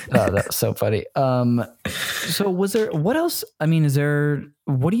great. That's so funny. So what else? I mean,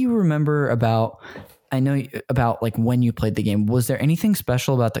 what do you remember about, I know about like when you played the game, was there anything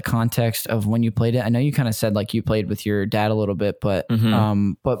special about the context of when you played it? I know you kind of said like you played with your dad a little bit, but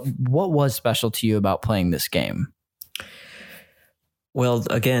what was special to you about playing this game? Well,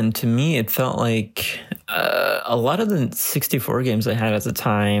 again, to me, it felt like a lot of the 64 games I had at the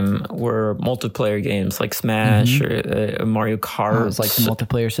time were multiplayer games like Smash or Mario Kart. Oh, it was like the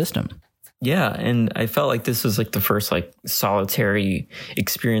multiplayer system. Yeah, and I felt like this was like the first like solitary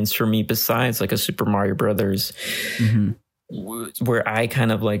experience for me besides like a Super Mario Brothers, where I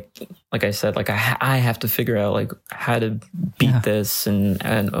kind of like I said, like I have to figure out like how to beat this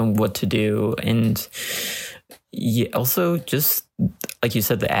and what to do. And yeah, also just like you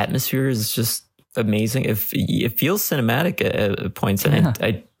said, the atmosphere is just amazing. It feels cinematic at points, and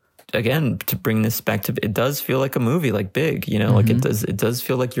I again, to bring this back to, it does feel like a movie, like Big, you know, like it does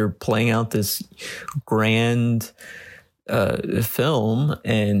feel like you're playing out this grand film.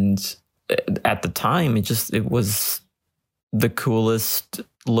 And at the time, it was the coolest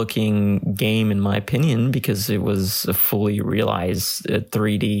looking game, in my opinion, because it was a fully realized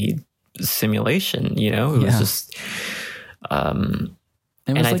 3D simulation, you know, it was just,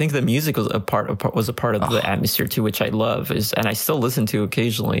 and I think the music was a part of the atmosphere too, which I love, and I still listen to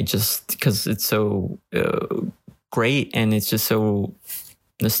occasionally just because it's so great, and it's just so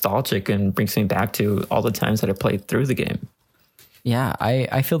nostalgic and brings me back to all the times that I played through the game. Yeah,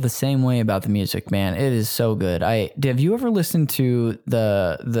 I feel the same way about the music, man. It is so good. Have you ever listened to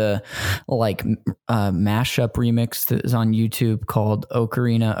the like mashup remix that is on YouTube called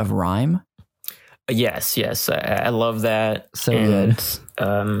Ocarina of Rhyme? Yes. I love that. So good.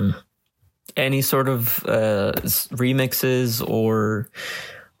 Any sort of remixes or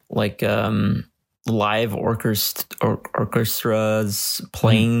like live orchestras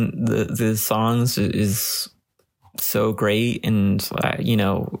playing the songs is so great. And, you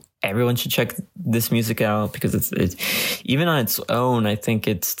know, everyone should check this music out because it's even on its own, I think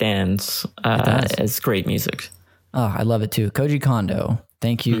it stands as great music. Oh, I love it too. Koji Kondo.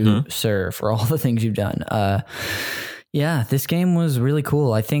 Thank you, sir, for all the things you've done. Yeah, this game was really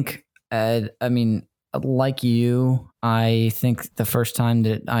cool. I think, I mean, like you, I think the first time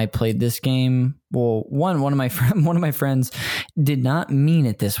that I played this game, well, one of my friends did not mean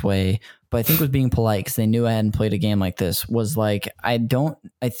it this way, but I think was being polite because they knew I hadn't played a game like this. Was like, I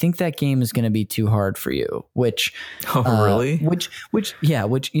think that game is going to be too hard for you. Which, really? Which,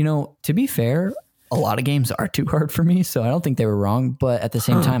 you know, to be fair, a lot of games are too hard for me, so I don't think they were wrong. But at the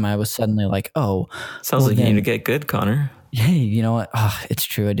same time, I was suddenly like, oh. Sounds like you need to get good, Connor. Hey, you know what? Oh, it's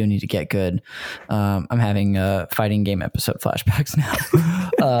true. I do need to get good. I'm having fighting game episode flashbacks now.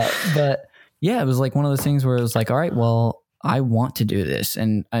 But yeah, it was like one of those things where it was like, all right, well, I want to do this.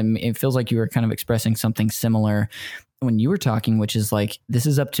 And it feels like you were kind of expressing something similar when you were talking, which is like, this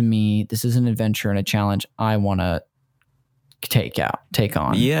is up to me. This is an adventure and a challenge I want to take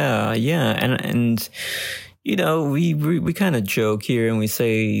on. Yeah. And you know, we kind of joke here and we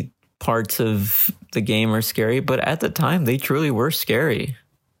say parts of the game are scary, but at the time they truly were scary.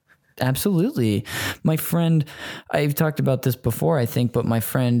 Absolutely. My friend, I've talked about this before, I think, but my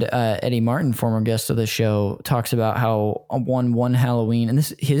friend Eddie Martin, former guest of the show, talks about how one Halloween, and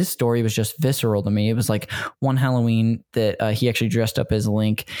his story was just visceral to me. It was like one Halloween that he actually dressed up as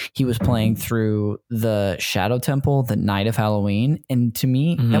Link. He was playing through the Shadow Temple the night of Halloween. And to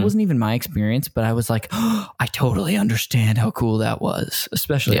me, that wasn't even my experience, but I was like, oh, I totally understand how cool that was,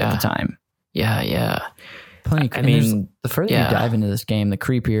 especially at the time. Yeah. I mean, the further you dive into this game, the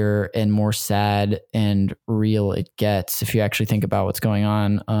creepier and more sad and real it gets if you actually think about what's going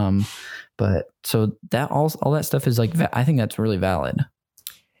on. But so that all that stuff is like, I think that's really valid.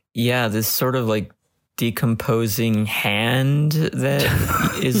 Yeah, this sort of like decomposing hand that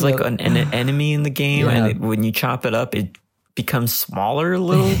is like an enemy in the game, and when you chop it up, it becomes smaller,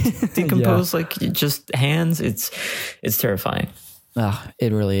 little decomposed like just hands. It's terrifying. Oh,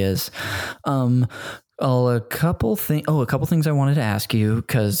 it really is. A couple things I wanted to ask you,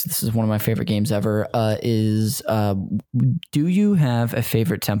 because this is one of my favorite games ever, is do you have a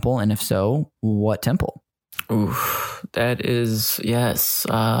favorite temple? And if so, what temple? Ooh, that is, yes.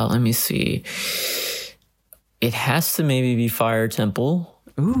 Let me see. It has to maybe be Fire Temple.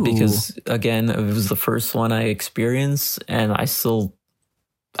 Ooh. Because, again, it was the first one I experienced, and I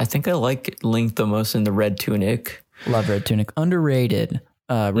think I like Link the most in the Red Tunic. Love Red Tunic. Underrated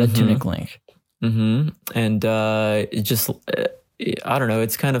Red Tunic Link. And it just, I don't know,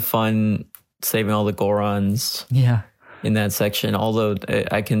 it's kind of fun saving all the Gorons in that section, although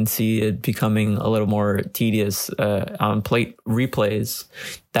I can see it becoming a little more tedious on replays,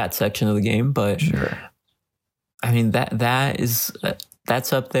 that section of the game. But sure, I mean,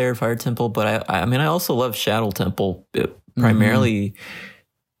 that's up there, Fire Temple. But I mean, I also love Shadow Temple, primarily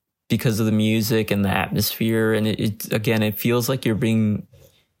because of the music and the atmosphere. And it feels like you're being...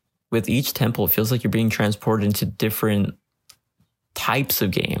 With each temple, it feels like you're being transported into different types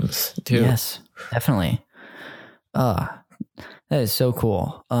of games, too. Yes, definitely. That is so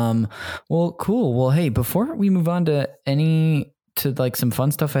cool. Well, cool. Well, hey, before we move on to like some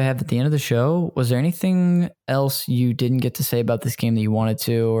fun stuff I have at the end of the show, was there anything else you didn't get to say about this game that you wanted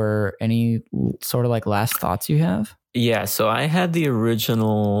to, or any sort of like last thoughts you have? Yeah, so I had the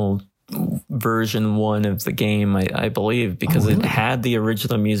original version 1 of the game, I believe, because it had the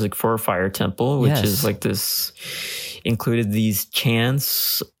original music for Fire Temple, which is like this included these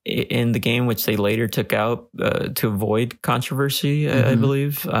chants in the game, which they later took out to avoid controversy, I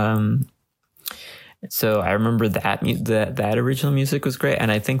believe. So I remember that original music was great,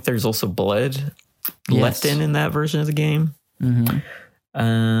 and I think there's also blood left in that version of the game. It's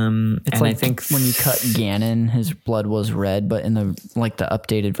and like I think when you cut Ganon, his blood was red, but in the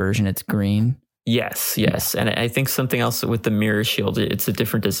updated version, it's green. Yes. And I think something else with the mirror shield, it's a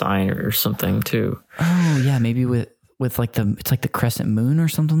different design or something too. Oh yeah, maybe with like it's like the crescent moon or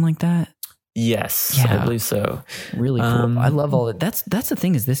something like that. Yes, yeah. I believe so. Really cool. I love all that. That's the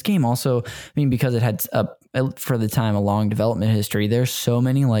thing is this game also, I mean, because it had for the time a long development history, there's so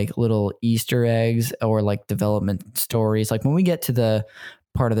many like little Easter eggs or like development stories. Like when we get to the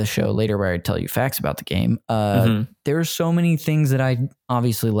part of the show later where I tell you facts about the game, there's so many things that I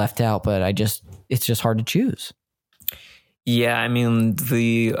obviously left out, but it's just hard to choose. Yeah, I mean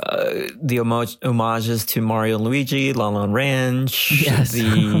the homages to Mario and Luigi, Lon Lon Ranch, yes.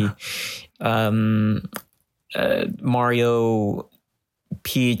 the Mario,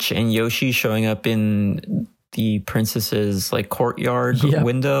 Peach, and Yoshi showing up in the princess's like courtyard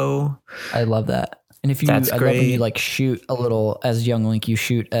window. I love that. And if you, That's I great. love when you like shoot a little, as young Link, you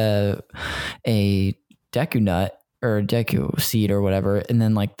shoot a Deku nut or a Deku seed or whatever, and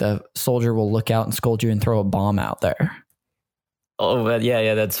then like the soldier will look out and scold you and throw a bomb out there. Oh,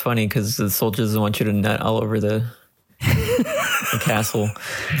 yeah, that's funny because the soldiers want you to nut all over the castle.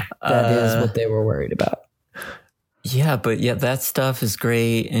 That is what they were worried about. Yeah, but yeah, that stuff is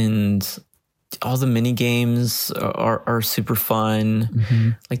great, and all the mini games are super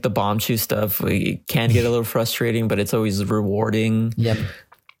fun. Like the bomb shoe stuff, it can get a little frustrating, but it's always rewarding. Yep.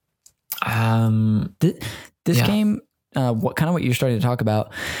 This game, what you're starting to talk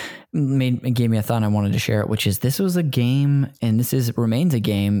about, gave me a thought. I wanted to share it, which is this was a game, and remains a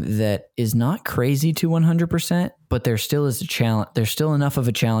game that is not crazy to 100%, but there still is a challenge. There's still enough of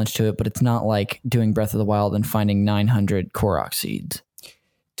a challenge to it, but it's not like doing Breath of the Wild and finding 900 Korok seeds.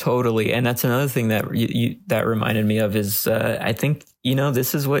 Totally. And that's another thing that that reminded me of is I think,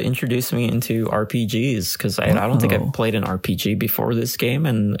 this is what introduced me into RPGs, because I don't think I've played an RPG before this game.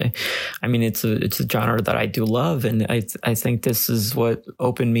 And I mean, it's a genre that I do love. And I think this is what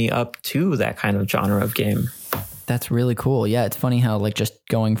opened me up to that kind of genre of game. That's really cool. Yeah, it's funny how like just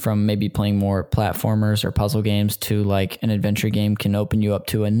going from maybe playing more platformers or puzzle games to like an adventure game can open you up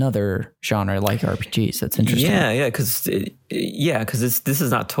to another genre like RPGs. That's interesting. Yeah, because this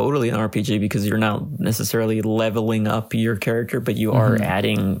is not totally an RPG because you're not necessarily leveling up your character, but you are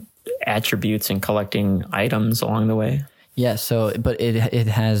adding attributes and collecting items along the way. Yeah. So, but it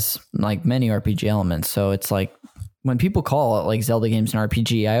has like many RPG elements. So it's like, when people call it like Zelda games an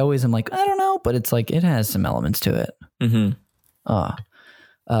RPG, I always am like, I don't know, but it's like it has some elements to it.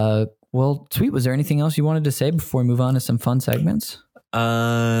 Well, sweet. Was there anything else you wanted to say before we move on to some fun segments?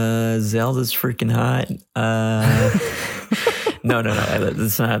 Zelda's freaking hot. No.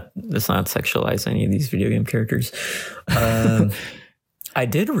 Let's not sexualize any of these video game characters. I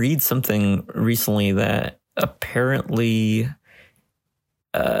did read something recently that apparently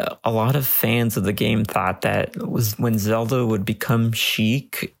a lot of fans of the game thought that was when Zelda would become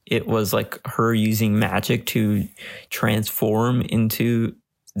Sheik, it was like her using magic to transform into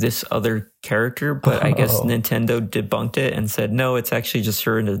this other character. But I guess Nintendo debunked it and said, no, it's actually just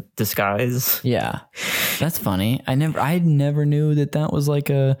her in a disguise. Yeah, that's funny. I never knew that was like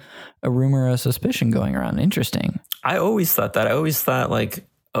a rumor, a suspicion going around. Interesting. I always thought that. I always thought like,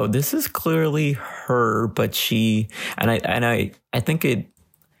 oh, this is clearly her, but she, and I think it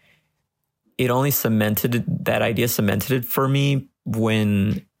only cemented it for me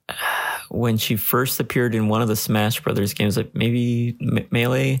when she first appeared in one of the Smash Brothers games, like maybe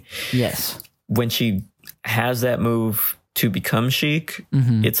Melee. Yes. When she has that move to become Sheik,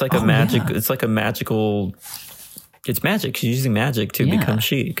 it's like it's like a magical. It's magic. She's using magic to become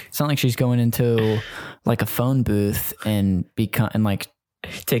Sheik. It's not like she's going into like a phone booth and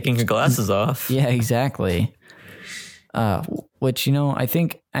taking her glasses off. Yeah, exactly. Which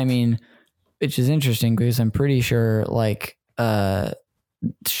which is interesting because I'm pretty sure like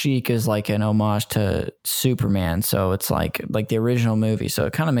Sheik is like an homage to Superman, so it's like the original movie, so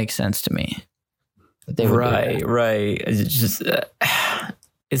it kind of makes sense to me. Right.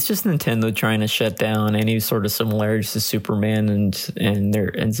 It's just Nintendo trying to shut down any sort of similarities to Superman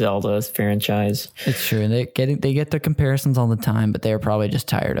and Zelda's franchise. It's true. They get the comparisons all the time, but they're probably just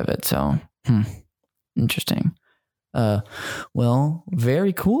tired of it. So, interesting. Well,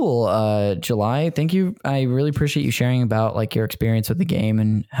 very cool. July, thank you. I really appreciate you sharing about like your experience with the game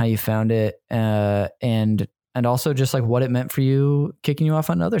and how you found it. And and also just like what it meant for you, kicking you off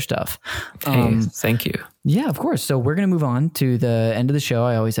on other stuff. Hey, thank you. Yeah, of course. So we're going to move on to the end of the show.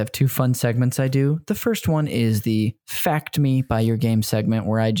 I always have 2 fun segments I do. The first one is the Fact Me by Your Game segment,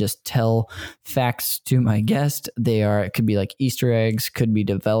 where I just tell facts to my guest. It could be like Easter eggs, could be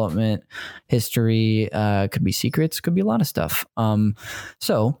development history, could be secrets, could be a lot of stuff. All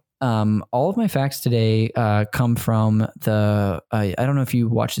of my facts today come from I don't know if you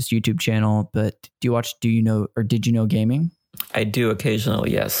watch this YouTube channel, but did you know gaming? I do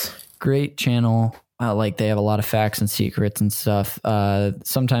occasionally, yes. Great channel. Like they have a lot of facts and secrets and stuff.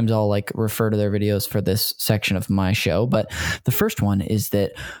 Sometimes I'll like refer to their videos for this section of my show. But the first one is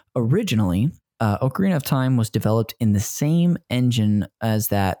that originally Ocarina of Time was developed in the same engine as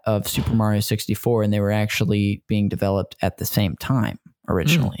that of Super Mario 64, and they were actually being developed at the same time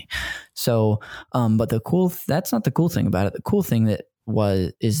originally. So, but that's not the cool thing about it. The cool thing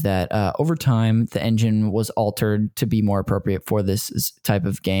is that over time the engine was altered to be more appropriate for this type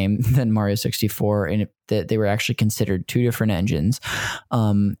of game than Mario 64, and that they were actually considered 2 different engines,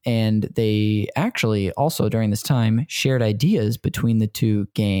 and they actually also during this time shared ideas between the 2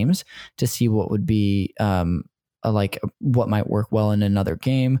 games to see what would be like what might work well in another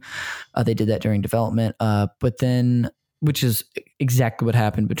game. They did that during development, but then, which is exactly what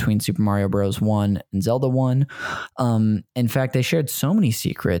happened between Super Mario Bros. 1 and Zelda 1. In fact, they shared so many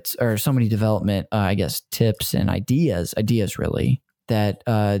secrets or so many development, tips and ideas really, that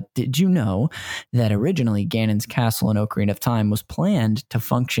did you know that originally Ganon's Castle in Ocarina of Time was planned to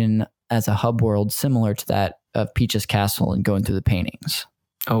function as a hub world similar to that of Peach's Castle and going through the paintings?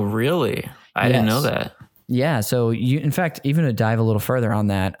 Oh, really? I didn't know that. Yeah. So in fact, even to dive a little further on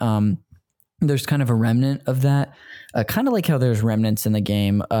that, there's kind of a remnant of that. Kind of like how there's remnants in the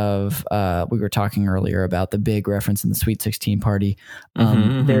game of, we were talking earlier about the big reference in the Sweet 16 party.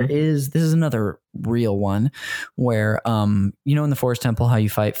 This is another real one where, in the Forest Temple, how you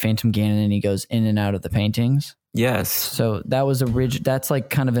fight Phantom Ganon and he goes in and out of the paintings. Yes. So that was that's like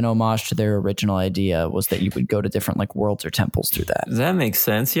kind of an homage to their original idea, was that you would go to different like worlds or temples through that. That makes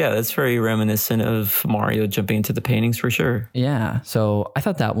sense. Yeah, that's very reminiscent of Mario jumping into the paintings for sure. Yeah. So I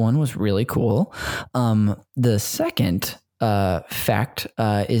thought that one was really cool. The second fact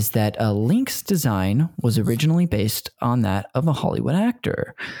is that Link's design was originally based on that of a Hollywood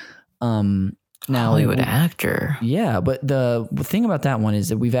actor. Hollywood actor. Yeah, but the thing about that one is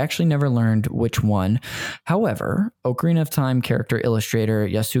that we've actually never learned which one. However, Ocarina of Time character illustrator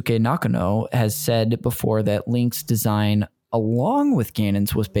Yasuke Nakano has said before that Link's design along with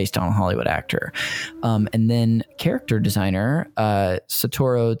Ganon's was based on a Hollywood actor. And then character designer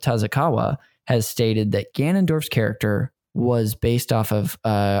Satoru Tazakawa has stated that Ganondorf's character was based off of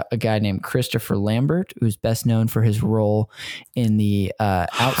a guy named Christopher Lambert, who's best known for his role in the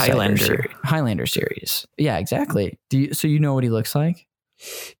Highlander series. Yeah, exactly. So you know what he looks like?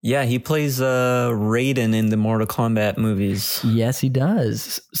 Yeah, he plays Raiden in the Mortal Kombat movies. Yes, he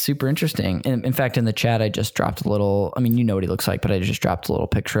does. Super interesting. And in fact, in the chat, I just dropped a little, you know what he looks like, but I just dropped a little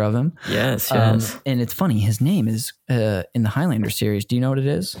picture of him. Yes. And it's funny, his name is in the Highlander series. Do you know what it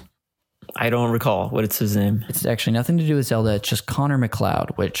is? I don't recall. What's his name? It's actually nothing to do with Zelda. It's just Connor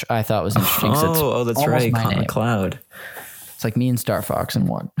McLeod, which I thought was interesting. That's right. Connor McLeod. It's like me and Star Fox in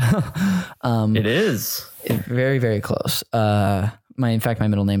one. It is. Very, very close. My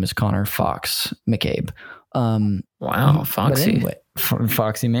middle name is Connor Fox McCabe. Wow, Foxy. Anyway,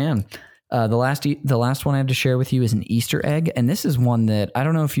 Foxy man. The last one I have to share with you is an Easter egg, and this is one that I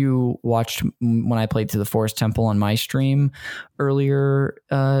don't know if you watched when I played to the Forest Temple on my stream earlier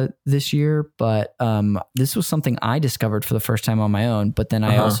this year, but this was something I discovered for the first time on my own. But then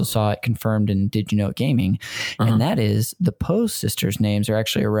I also saw it confirmed in Did You Know Gaming, and that is the Poe sisters' names are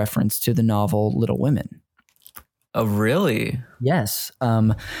actually a reference to the novel Little Women. Oh, really? Yes.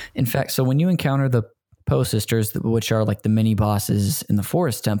 In fact, so when you encounter the Poe sisters, which are like the mini bosses in the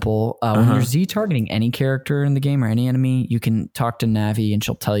Forest Temple, when you're Z-targeting any character in the game or any enemy, you can talk to Navi and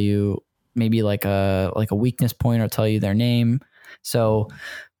she'll tell you maybe like a weakness point or tell you their name. So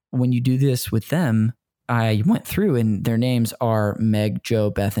when you do this with them, I went through and their names are Meg, Jo,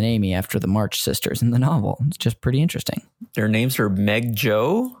 Beth, and Amy after the March sisters in the novel. It's just pretty interesting. Their names are Meg,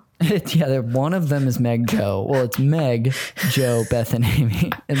 Jo? Yeah, one of them is Meg, Jo. Well, it's Meg, Jo, Beth, and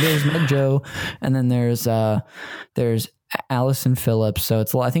Amy. And there's Meg, Jo, and then there's Allison Phillips. So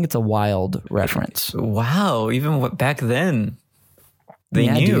I think it's a Wild reference. Wow, even back then they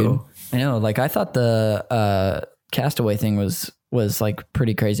knew. Dude. I know. Like I thought the Castaway thing was like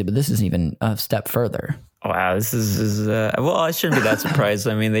pretty crazy, but this is even a step further. Wow, this is well, I shouldn't be that surprised.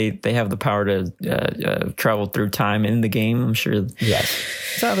 I mean, they have the power to travel through time in the game. I'm sure. Yes,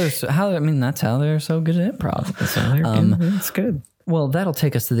 that's how they're so good at improv. That's how it's good. Well, that'll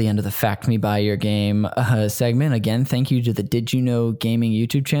take us to the end of the Fact Me By Your Game segment. Again, thank you to the Did You Know Gaming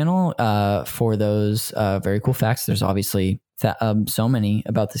YouTube channel for those very cool facts. There's obviously so many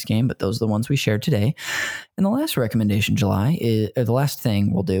about this game, but those are the ones we shared today. And the last recommendation, the last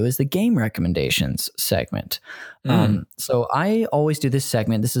thing we'll do is the game recommendations segment. So I always do this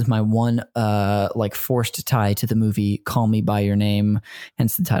segment. This is my one forced tie to the movie Call Me By Your Name,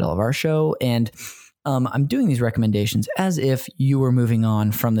 hence the title of our show. And I'm doing these recommendations as if you were moving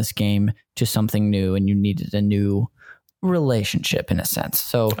on from this game to something new and you needed a new relationship in a sense.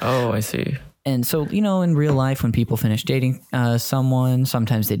 So, I see. And so, in real life, when people finish dating someone,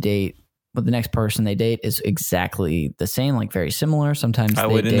 sometimes they date, but the next person they date is exactly the same, like very similar. Sometimes I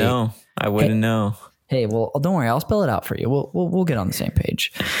wouldn't know. Hey, well, don't worry. I'll spell it out for you. We'll get on the same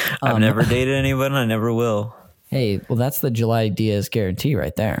page. I've never dated anyone. I never will. Hey, well, that's the July Diaz guarantee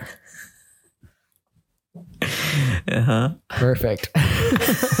right there. Perfect.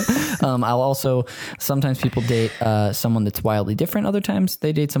 I'll also, sometimes people date someone that's wildly different. Other times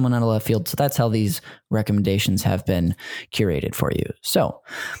they date someone out of left field. So that's how these recommendations have been curated for you. So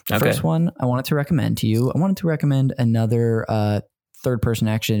the first one I wanted to recommend to you, I wanted to recommend another third-person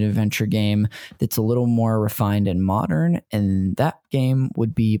action adventure game that's a little more refined and modern. And that game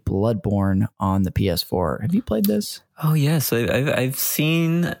would be Bloodborne on the PS4. Have you played this? Oh, yes. I've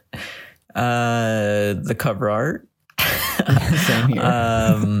seen the cover art. Same here.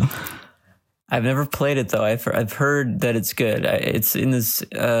 I've never played it though. I've heard that it's good. It's in this.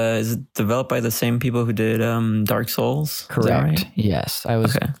 Is it developed by the same people who did Dark Souls? Correct. Right? Yes, I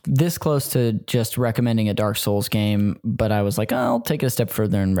was this close to just recommending a Dark Souls game, but I was like, I'll take it a step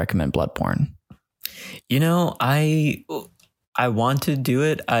further and recommend Bloodborne. I want to do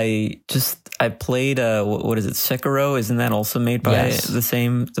it. I played what is it, Sekiro? Isn't that also made by the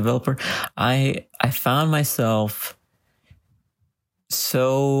same developer? I found myself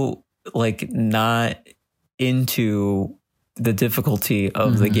so not into the difficulty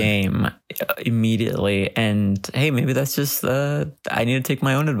of the game immediately, and hey, maybe that's just I need to take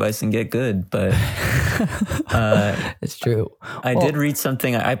my own advice and get good. But it's true. I did read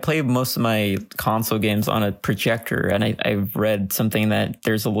something. I play most of my console games on a projector, and I read something that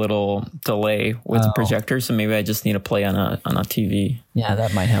there's a little delay with the projector, so maybe I just need to play on a TV. Yeah,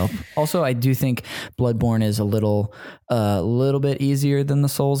 that might help. Also, I do think Bloodborne is a little bit easier than the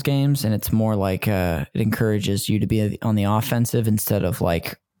Souls games, and it's more like it encourages you to be on the offensive instead of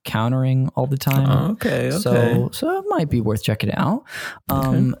like countering all the time. Okay. So it might be worth checking out.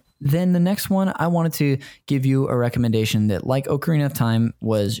 Then the next one, I wanted to give you a recommendation that, like Ocarina of Time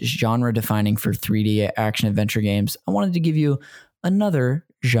was genre defining for 3D action adventure games, I wanted to give you another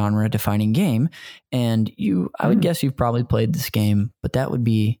genre defining game. And I would guess you've probably played this game, but that would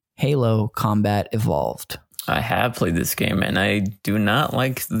be Halo Combat Evolved. I have played this game, and I do not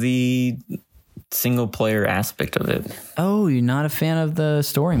like the single player aspect of it. Oh, you're not a fan of the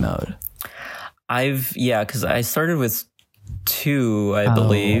story mode? Because I started with 2, I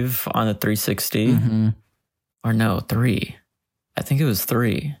believe, on the 360. Or no, 3. I think it was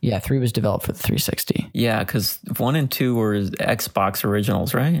 3. Yeah, 3 was developed for the 360. Yeah, because 1 and 2 were Xbox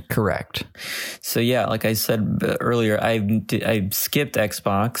originals, right? Correct. So yeah, like I said earlier, I skipped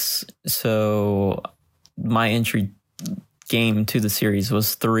Xbox, so my entry game to the series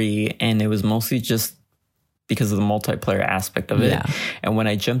was 3, and it was mostly just because of the multiplayer aspect of it. Yeah. And when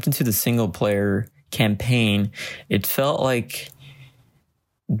I jumped into the single player campaign, it felt like,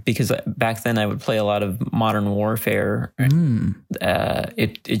 because back then I would play a lot of Modern Warfare,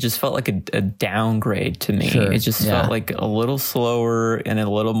 it just felt like a downgrade to me. Sure. It just felt like a little slower and a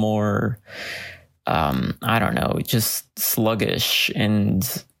little more, I don't know, just sluggish,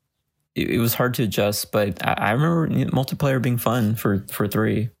 and it was hard to adjust. But I remember multiplayer being fun for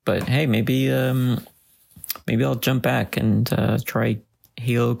 3. But hey, maybe I'll jump back and try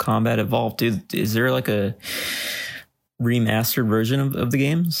Halo Combat Evolved. Dude, is there like a remastered version of the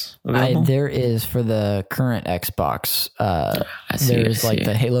games available? There is for the current Xbox. There is like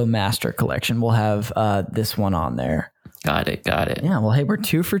the Halo Master Collection. We'll have this one on there. Got it. Yeah, well, hey, we're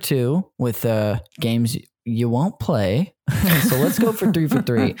 2 for 2 with games you won't play. So let's go for 3 for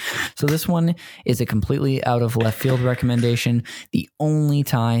 3. So this one is a completely out of left field recommendation. The only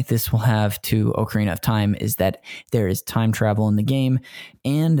tie this will have to Ocarina of Time is that there is time travel in the game,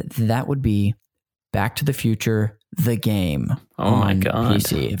 and that would be Back to the Future, the game. Oh my God.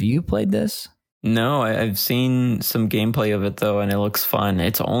 PC. Have you played this? No, I've seen some gameplay of it though, and it looks fun.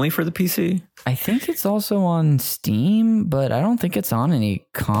 It's only for the PC? I think it's also on Steam, but I don't think it's on any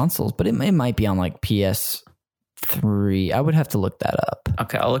consoles. But it might be on like PS3. I would have to look that up.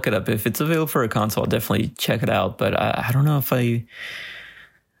 Okay, I'll look it up. If it's available for a console, I'll definitely check it out. But I don't know if I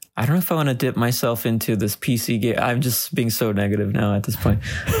want to dip myself into this PC game. I'm just being so negative now at this point.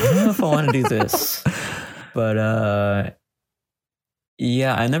 I don't know if I want to do this. But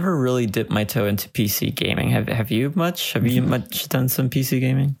yeah, I never really dipped my toe into PC gaming. Have you much? Have you much done some PC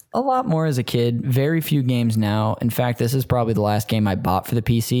gaming? A lot more as a kid. Very few games now. In fact, this is probably the last game I bought for the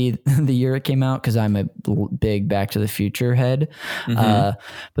PC the year it came out because I'm a big Back to the Future head.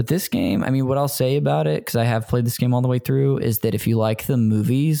 But this game, I mean, what I'll say about it, because I have played this game all the way through, is that if you like the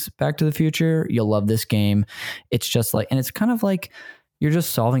movies Back to the Future, you'll love this game. It's just like, and it's kind of like you're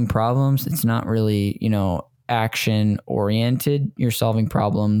just solving problems. It's not really, action oriented. You're solving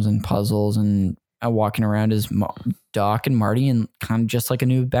problems and puzzles and walking around as Doc and Marty, and kind of just like a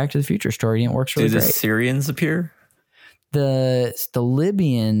new Back to the Future story. And it works really great. Do the Syrians appear? The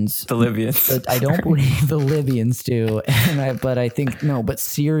Libyans. The Libyans. I don't believe the Libyans do, but I think but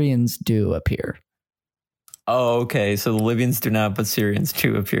Syrians do appear. Oh, okay. So the Libyans do not, but Syrians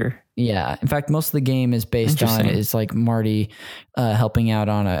do appear. Yeah. In fact, most of the game is based on is like Marty helping out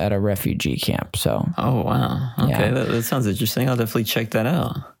at a refugee camp. So. Oh wow. Okay, yeah. That sounds interesting. I'll definitely check that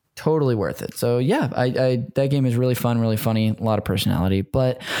out. Totally worth it. So yeah, I that game is really fun, really funny, a lot of personality.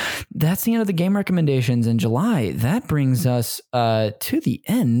 But that's the end of the game recommendations in July. That brings us to the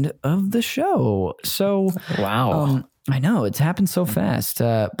end of the show. So wow. I know it's happened so fast.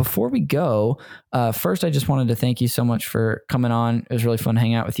 Before we go, first, I just wanted to thank you so much for coming on. It was really fun to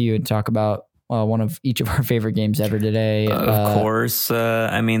hang out with you and talk about one of each of our favorite games ever today. Of course.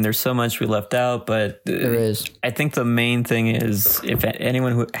 I mean, there's so much we left out, but there is. I think the main thing is if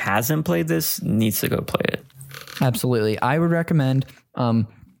anyone who hasn't played this needs to go play it. Absolutely. I would recommend.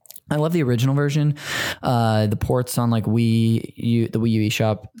 I love the original version. The ports on like the Wii U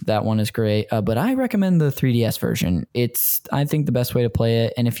eShop, that one is great. But I recommend the 3DS version. It's, I think, the best way to play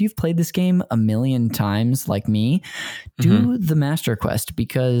it. And if you've played this game a million times like me, do the Master Quest,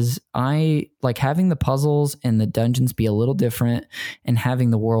 because I like having the puzzles and the dungeons be a little different and having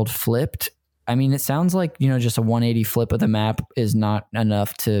the world flipped. I mean, it sounds like, just a 180 flip of the map is not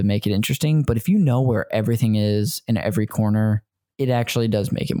enough to make it interesting. But if you know where everything is in every corner, it actually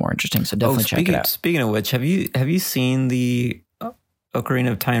does make it more interesting. So definitely check it out. Speaking of which, have you seen the Ocarina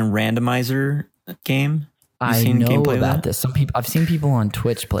of Time randomizer game? I know about this. I've seen people on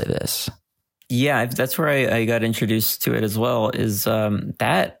Twitch play this. Yeah, that's where I got introduced to it as well. Is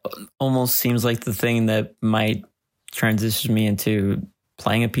that almost seems like the thing that might transition me into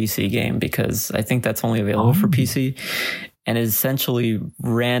playing a PC game, because I think that's only available for PC, and it essentially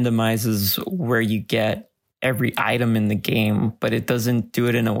randomizes where you get every item in the game, but it doesn't do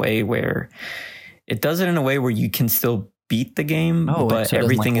it in a way where you can still beat the game. But so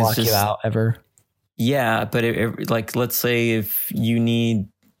everything is just you out ever. Yeah, but like let's say if you need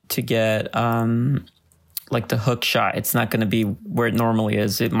to get like the hook shot, it's not going to be where it normally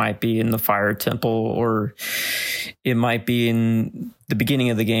is. It might be in the fire temple, or it might be in the beginning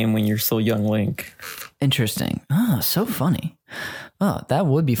of the game when you're still young Link. Interesting. So funny. Oh, that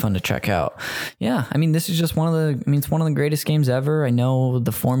would be fun to check out. Yeah, I mean, this is just it's one of the greatest games ever. I know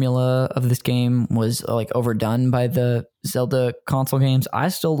the formula of this game was like overdone by the Zelda console games. I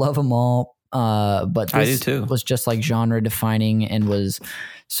still love them all, but this was just like genre defining, and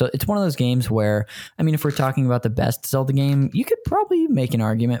so it's one of those games where, I mean, if we're talking about the best Zelda game, you could probably make an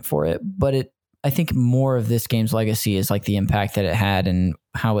argument for it, but I think more of this game's legacy is like the impact that it had and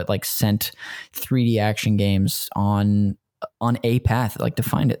how it like sent 3D action games on a path, like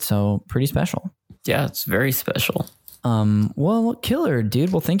defined it. So pretty special. Yeah, it's very special. Well, killer,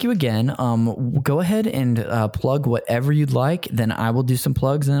 dude. Well, thank you again. Go ahead and plug whatever you'd like. Then I will do some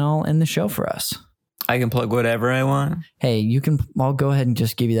plugs and I'll end the show for us. I can plug whatever I want. Hey, you can. I'll go ahead and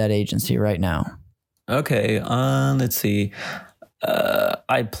just give you that agency right now. Okay. Let's see.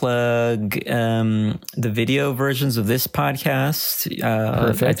 I plug the video versions of this podcast.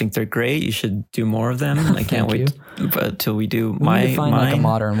 I think they're great. You should do more of them. I can't wait until we do we need to find like a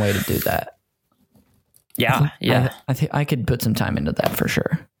modern way to do that. Yeah, I think I could put some time into that for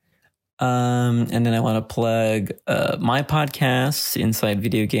sure. And then I want to plug my podcast, Inside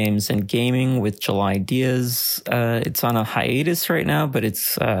Video Games and Gaming with July Diaz. It's on a hiatus right now, but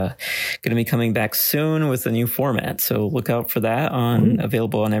it's going to be coming back soon with a new format. So look out for that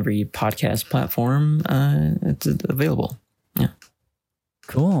available on every podcast platform. It's available. Yeah.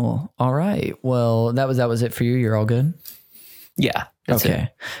 Cool. All right. Well, that was it for you. You're all good? Yeah. That's Okay, it.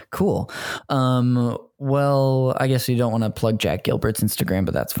 cool. Well, I guess you don't want to plug Jack Gilbert's Instagram,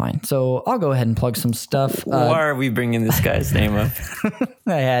 but that's fine. So I'll go ahead and plug some stuff. Why are we bringing this guy's name up?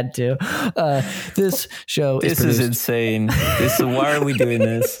 I had to. This show This is insane. Why are we doing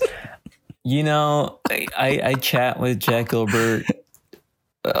this? You know, I chat with Jack Gilbert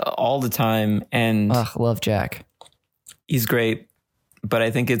all the time, and love Jack. He's great. But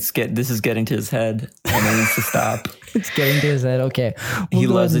I think this is getting to his head, and it needs to stop. It's getting to his head. Okay, he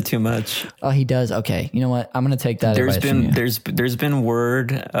loves it too much. Oh, he does. Okay, you know what? I'm gonna take that. There's been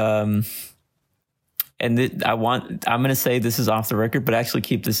word, and I'm gonna say this is off the record, but actually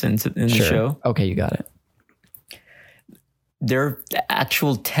keep this in the show. Okay, you got it. There are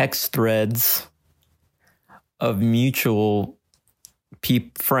actual text threads of mutual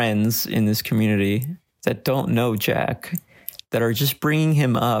friends in this community that don't know Jack, that are just bringing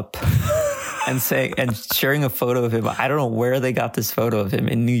him up and sharing a photo of him. I don't know where they got this photo of him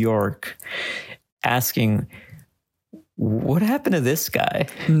in New York, asking, what happened to this guy?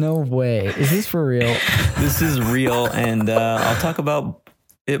 No way. Is this for real? This is real. And I'll talk about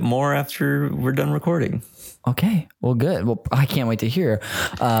it more after we're done recording. Okay. Well, good. Well, I can't wait to hear.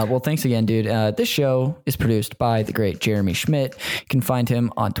 Well, thanks again, dude. This show is produced by the great Jeremy Schmidt. You can find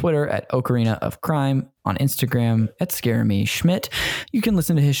him on Twitter at Ocarina of Crime, on Instagram at Scare Me Schmidt. You can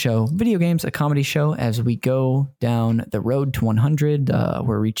listen to his show, Video Games, a Comedy Show, as we go down the road to 100.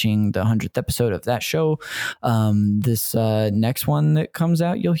 We're reaching the 100th episode of that show. This next one that comes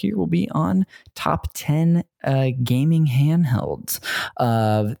out, you'll hear, will be on top 10 gaming handhelds.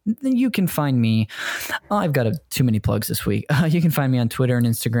 Then you can find me. I've got too many plugs this week. You can find me on Twitter and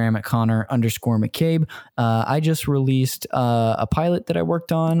Instagram at Connor_McCabe. I just released a pilot that I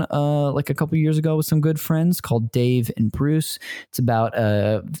worked on like a couple years ago with some good friends called Dave and Bruce. It's about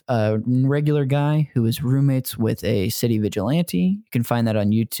a regular guy who is roommates with a city vigilante. You can find that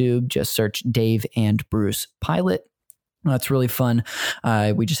on YouTube. Just search Dave and Bruce pilot. That's really fun.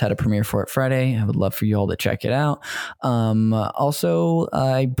 We just had a premiere for it Friday. I would love for you all to check it out. Also,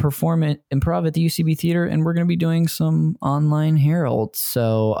 I perform improv at the UCB Theater, and we're going to be doing some online heralds.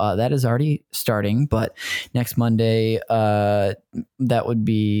 So that is already starting, but next Monday, that would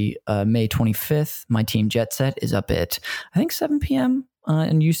be May 25th. My team Jet Set is up at, I think, 7 p.m.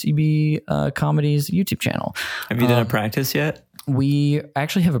 On UCB Comedy's YouTube channel. Have you done a practice yet? We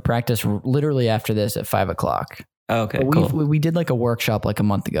actually have a practice literally after this at 5 o'clock. Oh, okay, cool. We did like a workshop like a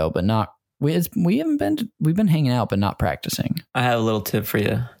month ago, but not we've been hanging out but not practicing. I have a little tip for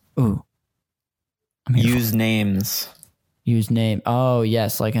you. Ooh. Use names. Use name. Oh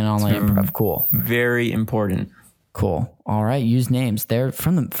yes, like an online improv. Cool. Very important. Cool. All right. Use names. They're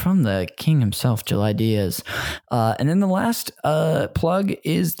from the king himself, July Diaz. And then the last plug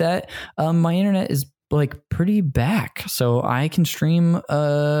is that my internet is like pretty back, so I can stream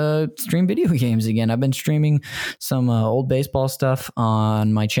video games again. I've been streaming some old baseball stuff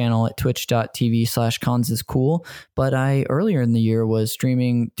on my channel at twitch.tv/consiscool, but I earlier in the year was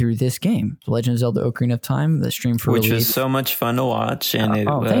streaming through this game, Legend of Zelda Ocarina of Time, the stream for which release. was so much fun to watch, and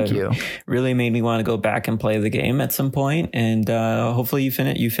thank you. Really made me want to go back and play the game at some point, and hopefully you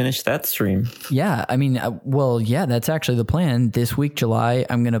finish that stream. Yeah, I mean, that's actually the plan. This week, July,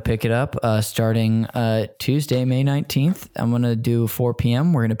 I'm going to pick it up starting Tuesday, May 19th. I'm going to do 4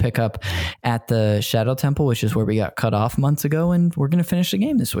 p.m. We're going to pick up at the Shadow Temple, which is where we got cut off months ago, and we're going to finish the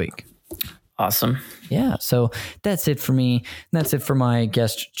game this week. Awesome. Yeah, so that's it for me. That's it for my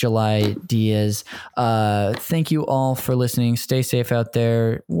guest, July Diaz. Thank you all for listening. Stay safe out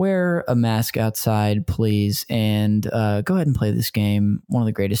there. Wear a mask outside, please, and go ahead and play this game. One of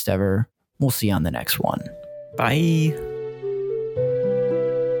the greatest ever. We'll see you on the next one. Bye.